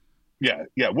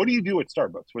 Yeah. What do you do at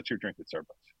Starbucks? What's your drink at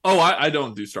Starbucks? Oh, I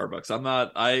don't do Starbucks. I'm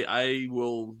not. I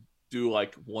will do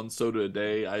like one soda a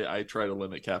day. I try to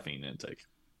limit caffeine intake.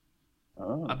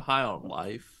 Oh. I'm high on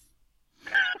life.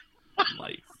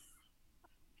 Life.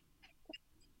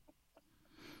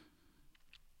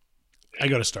 I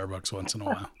go to Starbucks once in a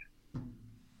while.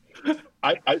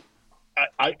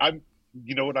 I'm.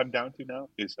 You know what I'm down to now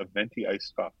is a venti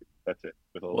iced coffee. That's it.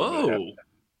 With a little bit of Whoa, caffeine.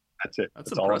 That's it.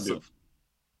 that's all I'm doing.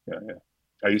 impressive. Yeah.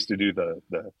 I used to do the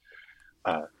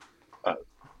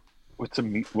what's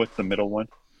the middle one?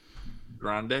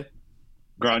 Grande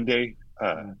Grande.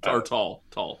 or tall.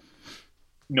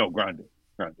 No, grande.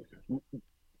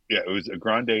 Yeah, it was a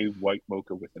grande white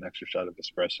mocha with an extra shot of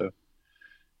espresso,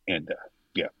 and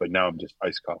but now I'm just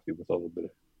iced coffee with a little bit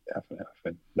of half and half,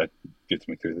 and that gets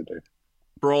me through the day.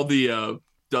 For all the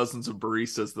dozens of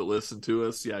baristas that listen to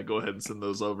us, yeah, go ahead and send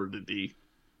those over to D.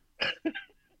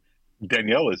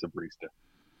 Danielle is a barista,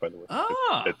 by the way,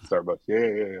 at Starbucks.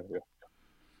 Yeah.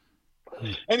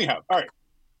 Anyhow, all right.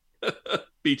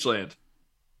 Beachland.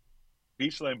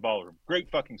 Beachland Ballroom.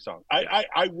 Great fucking song.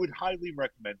 I would highly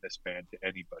recommend this band to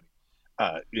anybody.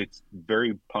 It's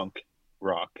very punk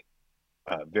rock,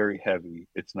 very heavy.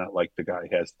 It's not like the guy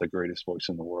has the greatest voice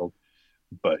in the world,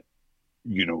 but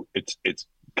it's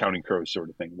Counting Crows sort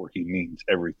of thing where he means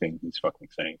everything he's fucking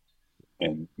saying,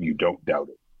 and you don't doubt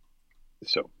it.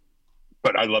 So,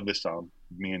 but I love this song.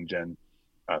 Me and Jen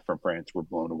from France were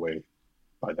blown away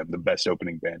by them. The best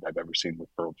opening band I've ever seen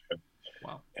with Pearl Jam.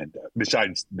 Wow. And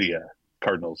besides the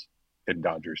Cardinals and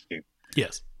Dodgers game.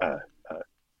 Yes.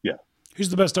 Yeah. Who's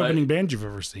the best opening band you've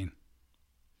ever seen?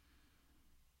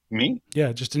 Me?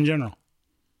 Yeah, just in general.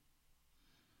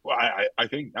 Well, I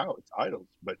think now it's Idols,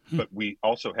 but we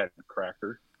also had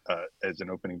Cracker as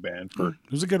an opening band for. It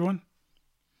was a good one.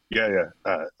 Yeah.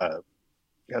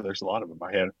 There's a lot of them.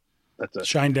 That's a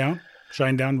Shine Down.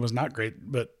 Shine Down was not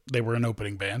great, but they were an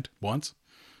opening band once.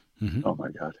 Mm-hmm. Oh my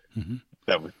God. Mm-hmm.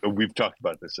 We've talked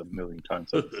about this a million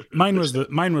times. Mine was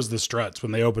the Struts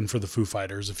when they opened for the Foo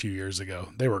Fighters a few years ago.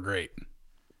 They were great.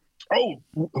 Oh,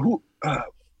 who?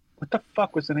 What the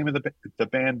fuck was the name of the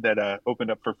band that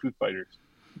opened up for Foo Fighters?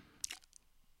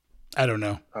 I don't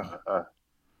know.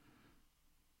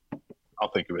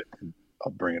 I'll think of it. And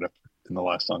I'll bring it up in the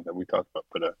last song that we talked about.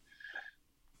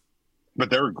 But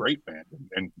they're a great band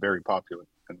and very popular.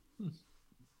 And,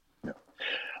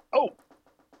 Oh,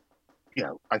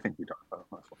 yeah. I think we talked about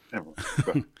it last one. Never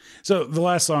mind. So the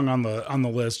last song on the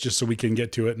list, just so we can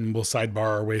get to it, and we'll sidebar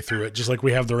our way through it, just like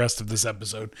we have the rest of this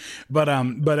episode. But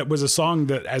it was a song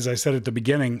that, as I said at the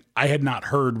beginning, I had not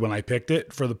heard when I picked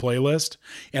it for the playlist,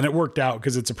 and it worked out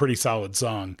because it's a pretty solid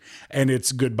song. And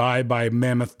it's "Goodbye" by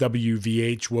Mammoth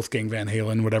WVH, Wolfgang Van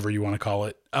Halen, whatever you want to call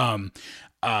it.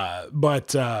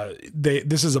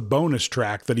 This is a bonus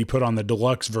track that he put on the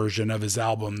deluxe version of his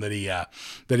album that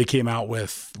he came out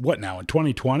with. What now, in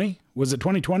 2020? Was it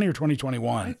 2020 or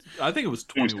 2021? I think it was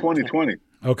 2020.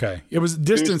 Okay, it was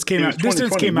Distance came out.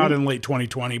 Distance 2020, came out in late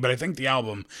 2020, but I think the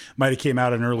album might have came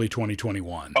out in early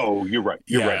 2021. Oh, you're right.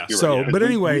 You're right. So, but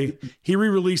anyway, he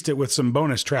re-released it with some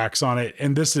bonus tracks on it,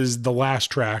 and this is the last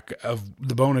track of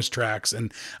the bonus tracks.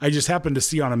 And I just happened to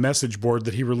see on a message board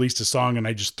that he released a song, and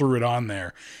I just threw it on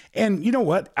there. And you know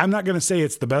what? I'm not going to say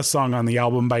it's the best song on the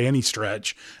album by any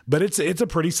stretch, but it's a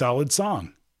pretty solid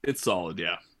song. It's solid,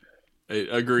 yeah.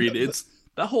 Agreed.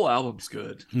 That whole album's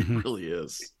good. It really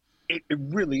is. It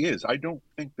really is. I don't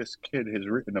think this kid has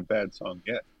written a bad song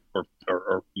yet,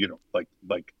 or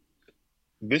like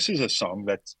this is a song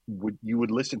you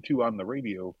would listen to on the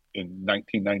radio in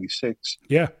 1996.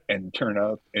 Yeah, and turn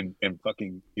up and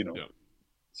fucking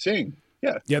sing.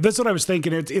 Yeah, that's what I was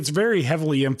thinking. It's very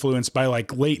heavily influenced by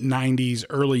like late 90s,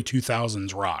 early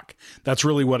 2000s rock. That's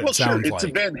really what it sounds like.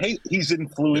 It's Van Halen. He's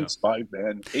influenced by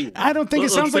Van Halen. I don't think it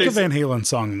sounds like a Van Halen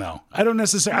song, though. I don't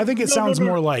necessarily. I think it sounds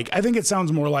more like. I think it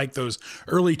sounds more like those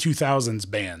early 2000s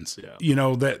bands. Yeah.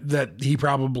 That he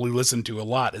probably listened to a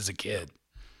lot as a kid.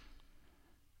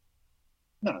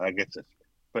 No, I guess it's,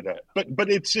 but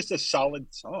it's just a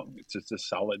solid song. It's just a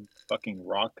solid fucking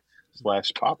rock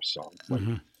 / pop song. Like,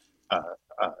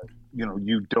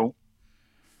 you don't,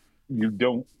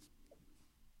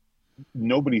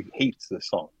 nobody hates this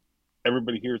song.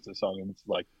 Everybody hears the song and it's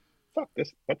like, fuck,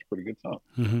 that's a pretty good song.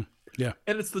 Mm-hmm. Yeah.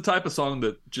 And it's the type of song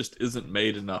that just isn't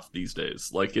made enough these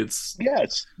days. Like it's.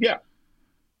 Yes. Yeah.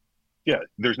 Yeah.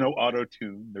 There's no auto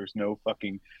tune. There's no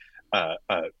fucking,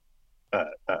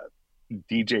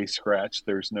 DJ scratch.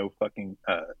 There's no fucking,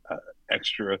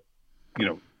 extra,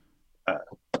 I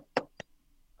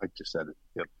just said it.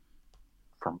 Yep.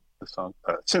 From the song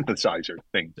synthesizer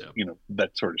thing,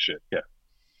 that sort of shit. Yeah.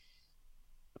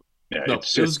 No,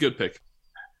 it was a good pick.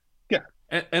 Yeah.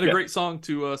 And a great song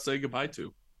to say goodbye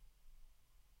to.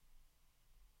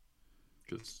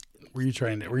 because Were you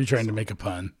trying to make a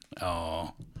pun?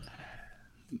 Oh,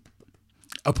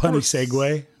 a punny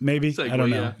segue, maybe? I don't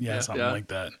know. Yeah, something like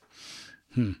that.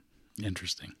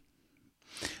 Interesting.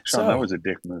 Sean, that was a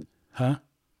dick move. Huh?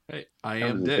 hey, I That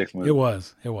am was a Dick. dick move. It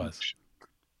was.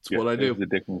 It's what I It do. was a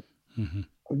dick move. Mm-hmm.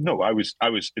 No, I was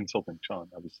insulting Sean.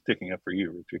 I was sticking up for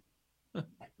you, Richie.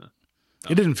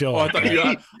 It didn't feel Oh, I like thought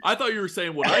that. I thought you were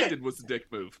saying what I did was a dick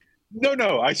move.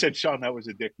 No, I said Sean, that was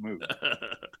a dick move.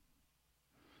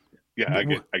 Yeah, I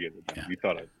get it. Yeah. You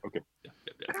thought okay.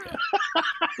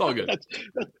 It's all good.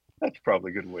 That's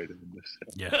probably a good way to end this.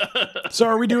 Yeah. So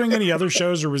are we doing any other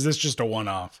shows, or was this just a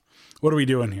one-off? What are we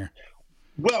doing here?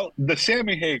 Well, the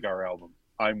Sammy Hagar album,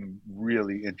 I'm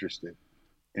really interested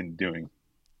in doing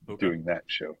that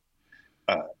show.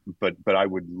 But I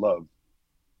would love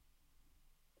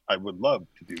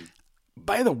to do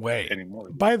By the way, any more.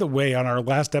 on our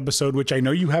last episode, which I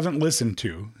know you haven't listened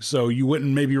to, so you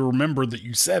wouldn't maybe remember that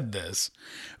you said this,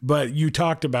 but you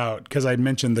talked about, because I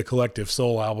mentioned the Collective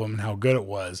Soul album and how good it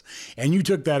was, and you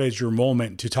took that as your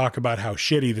moment to talk about how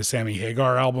shitty the Sammy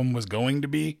Hagar album was going to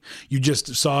be. You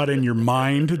just saw it in your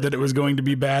mind that it was going to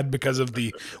be bad because of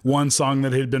the one song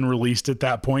that had been released at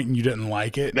that point and you didn't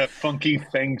like it. That funky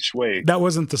feng shui. That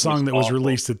wasn't the song that was awful.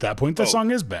 released at that point. That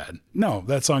song is bad. No,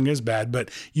 that song is bad. But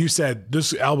you said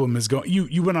this album is going.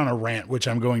 You went on a rant, which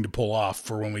I'm going to pull off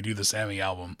for when we do the Sammy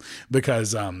album,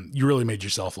 because you really made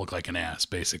yourself look like an ass.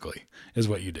 Basically, is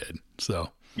what you did. So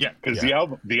Yeah, because the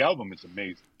album is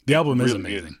amazing. the album is Really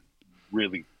amazing.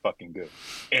 Really fucking good.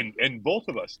 And both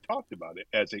of us talked about it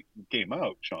as it came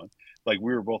out, Sean. Like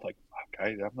we were both like, fuck,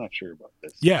 I'm not sure about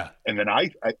this. Yeah, And then I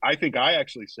think I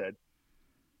actually said,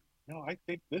 no, I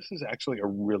think this is actually a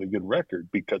really good record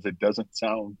because it doesn't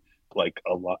sound like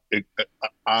a lot.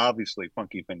 Obviously,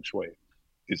 Funky Feng Shui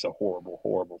is a horrible,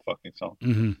 horrible fucking song.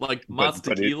 Like But Mott's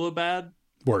it- Tequila bad?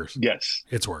 worse. Yes.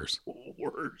 It's worse.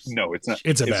 Worse. No, it's not.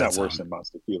 It's a it's bad not worse song. than Mas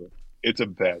Tequila. It's a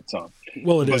bad song.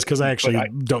 Well, it is But- because I actually but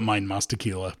I- don't mind Mas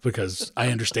Tequila because I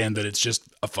understand that it's just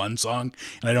a fun song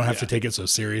and I don't have to take it so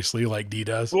seriously like D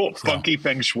does. Well, So- Funky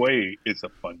Feng Shui is a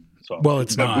fun song. Well,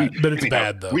 it's not, but it's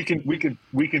bad, though. We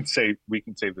can save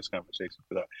this conversation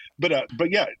for that.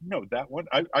 But yeah, no, that one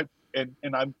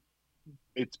and I'm.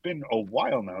 It's been a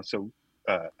while now, so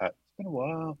it's been a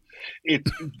while. It's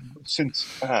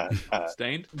since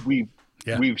Stained? we've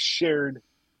shared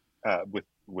with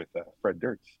Fred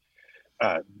Durst.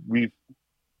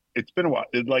 It's been a while.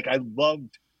 Like I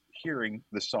loved hearing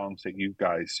the songs that you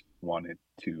guys wanted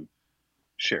to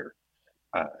share.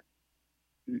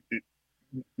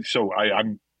 So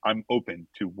I'm open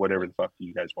to whatever the fuck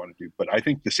you guys want to do. But I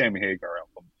think the Sammy Hagar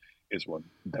album is one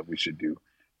that we should do.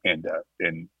 And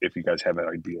if you guys have any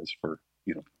ideas for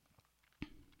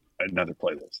another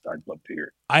playlist, I'd love to hear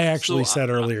it. I actually So, said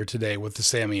earlier today with the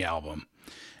Sammy album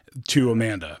to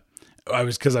Amanda,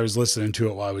 because I was listening to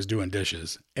it while I was doing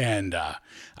dishes, and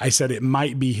I said it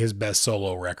might be his best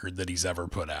solo record that he's ever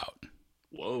put out.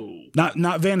 Whoa.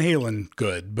 Not Van Halen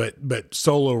good, but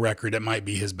solo record, it might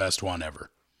be his best one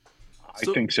ever. I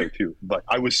think so too. But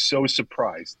I was so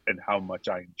surprised at how much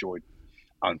I enjoyed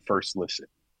on first listen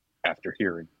after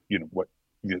hearing, what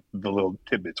the little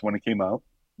tidbits when it came out.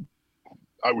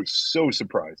 I was so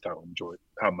surprised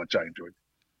how much I enjoyed.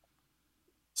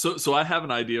 So I have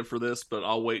an idea for this, but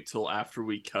I'll wait till after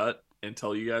we cut and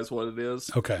tell you guys what it is.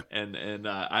 Okay. And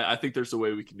I think there's a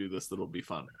way we can do this that'll be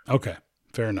fun. Okay.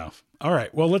 Fair enough. All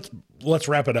right. Well, let's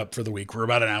wrap it up for the week. We're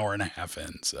about an hour and a half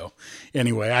in. So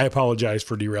anyway, I apologize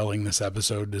for derailing this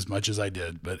episode as much as I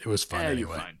did, but it was fun You're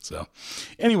anyway. fine. So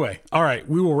anyway, all right.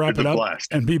 We will wrap It's it a up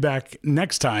blast. and be back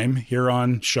next time here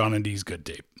on Sean and D's Good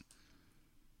Tape.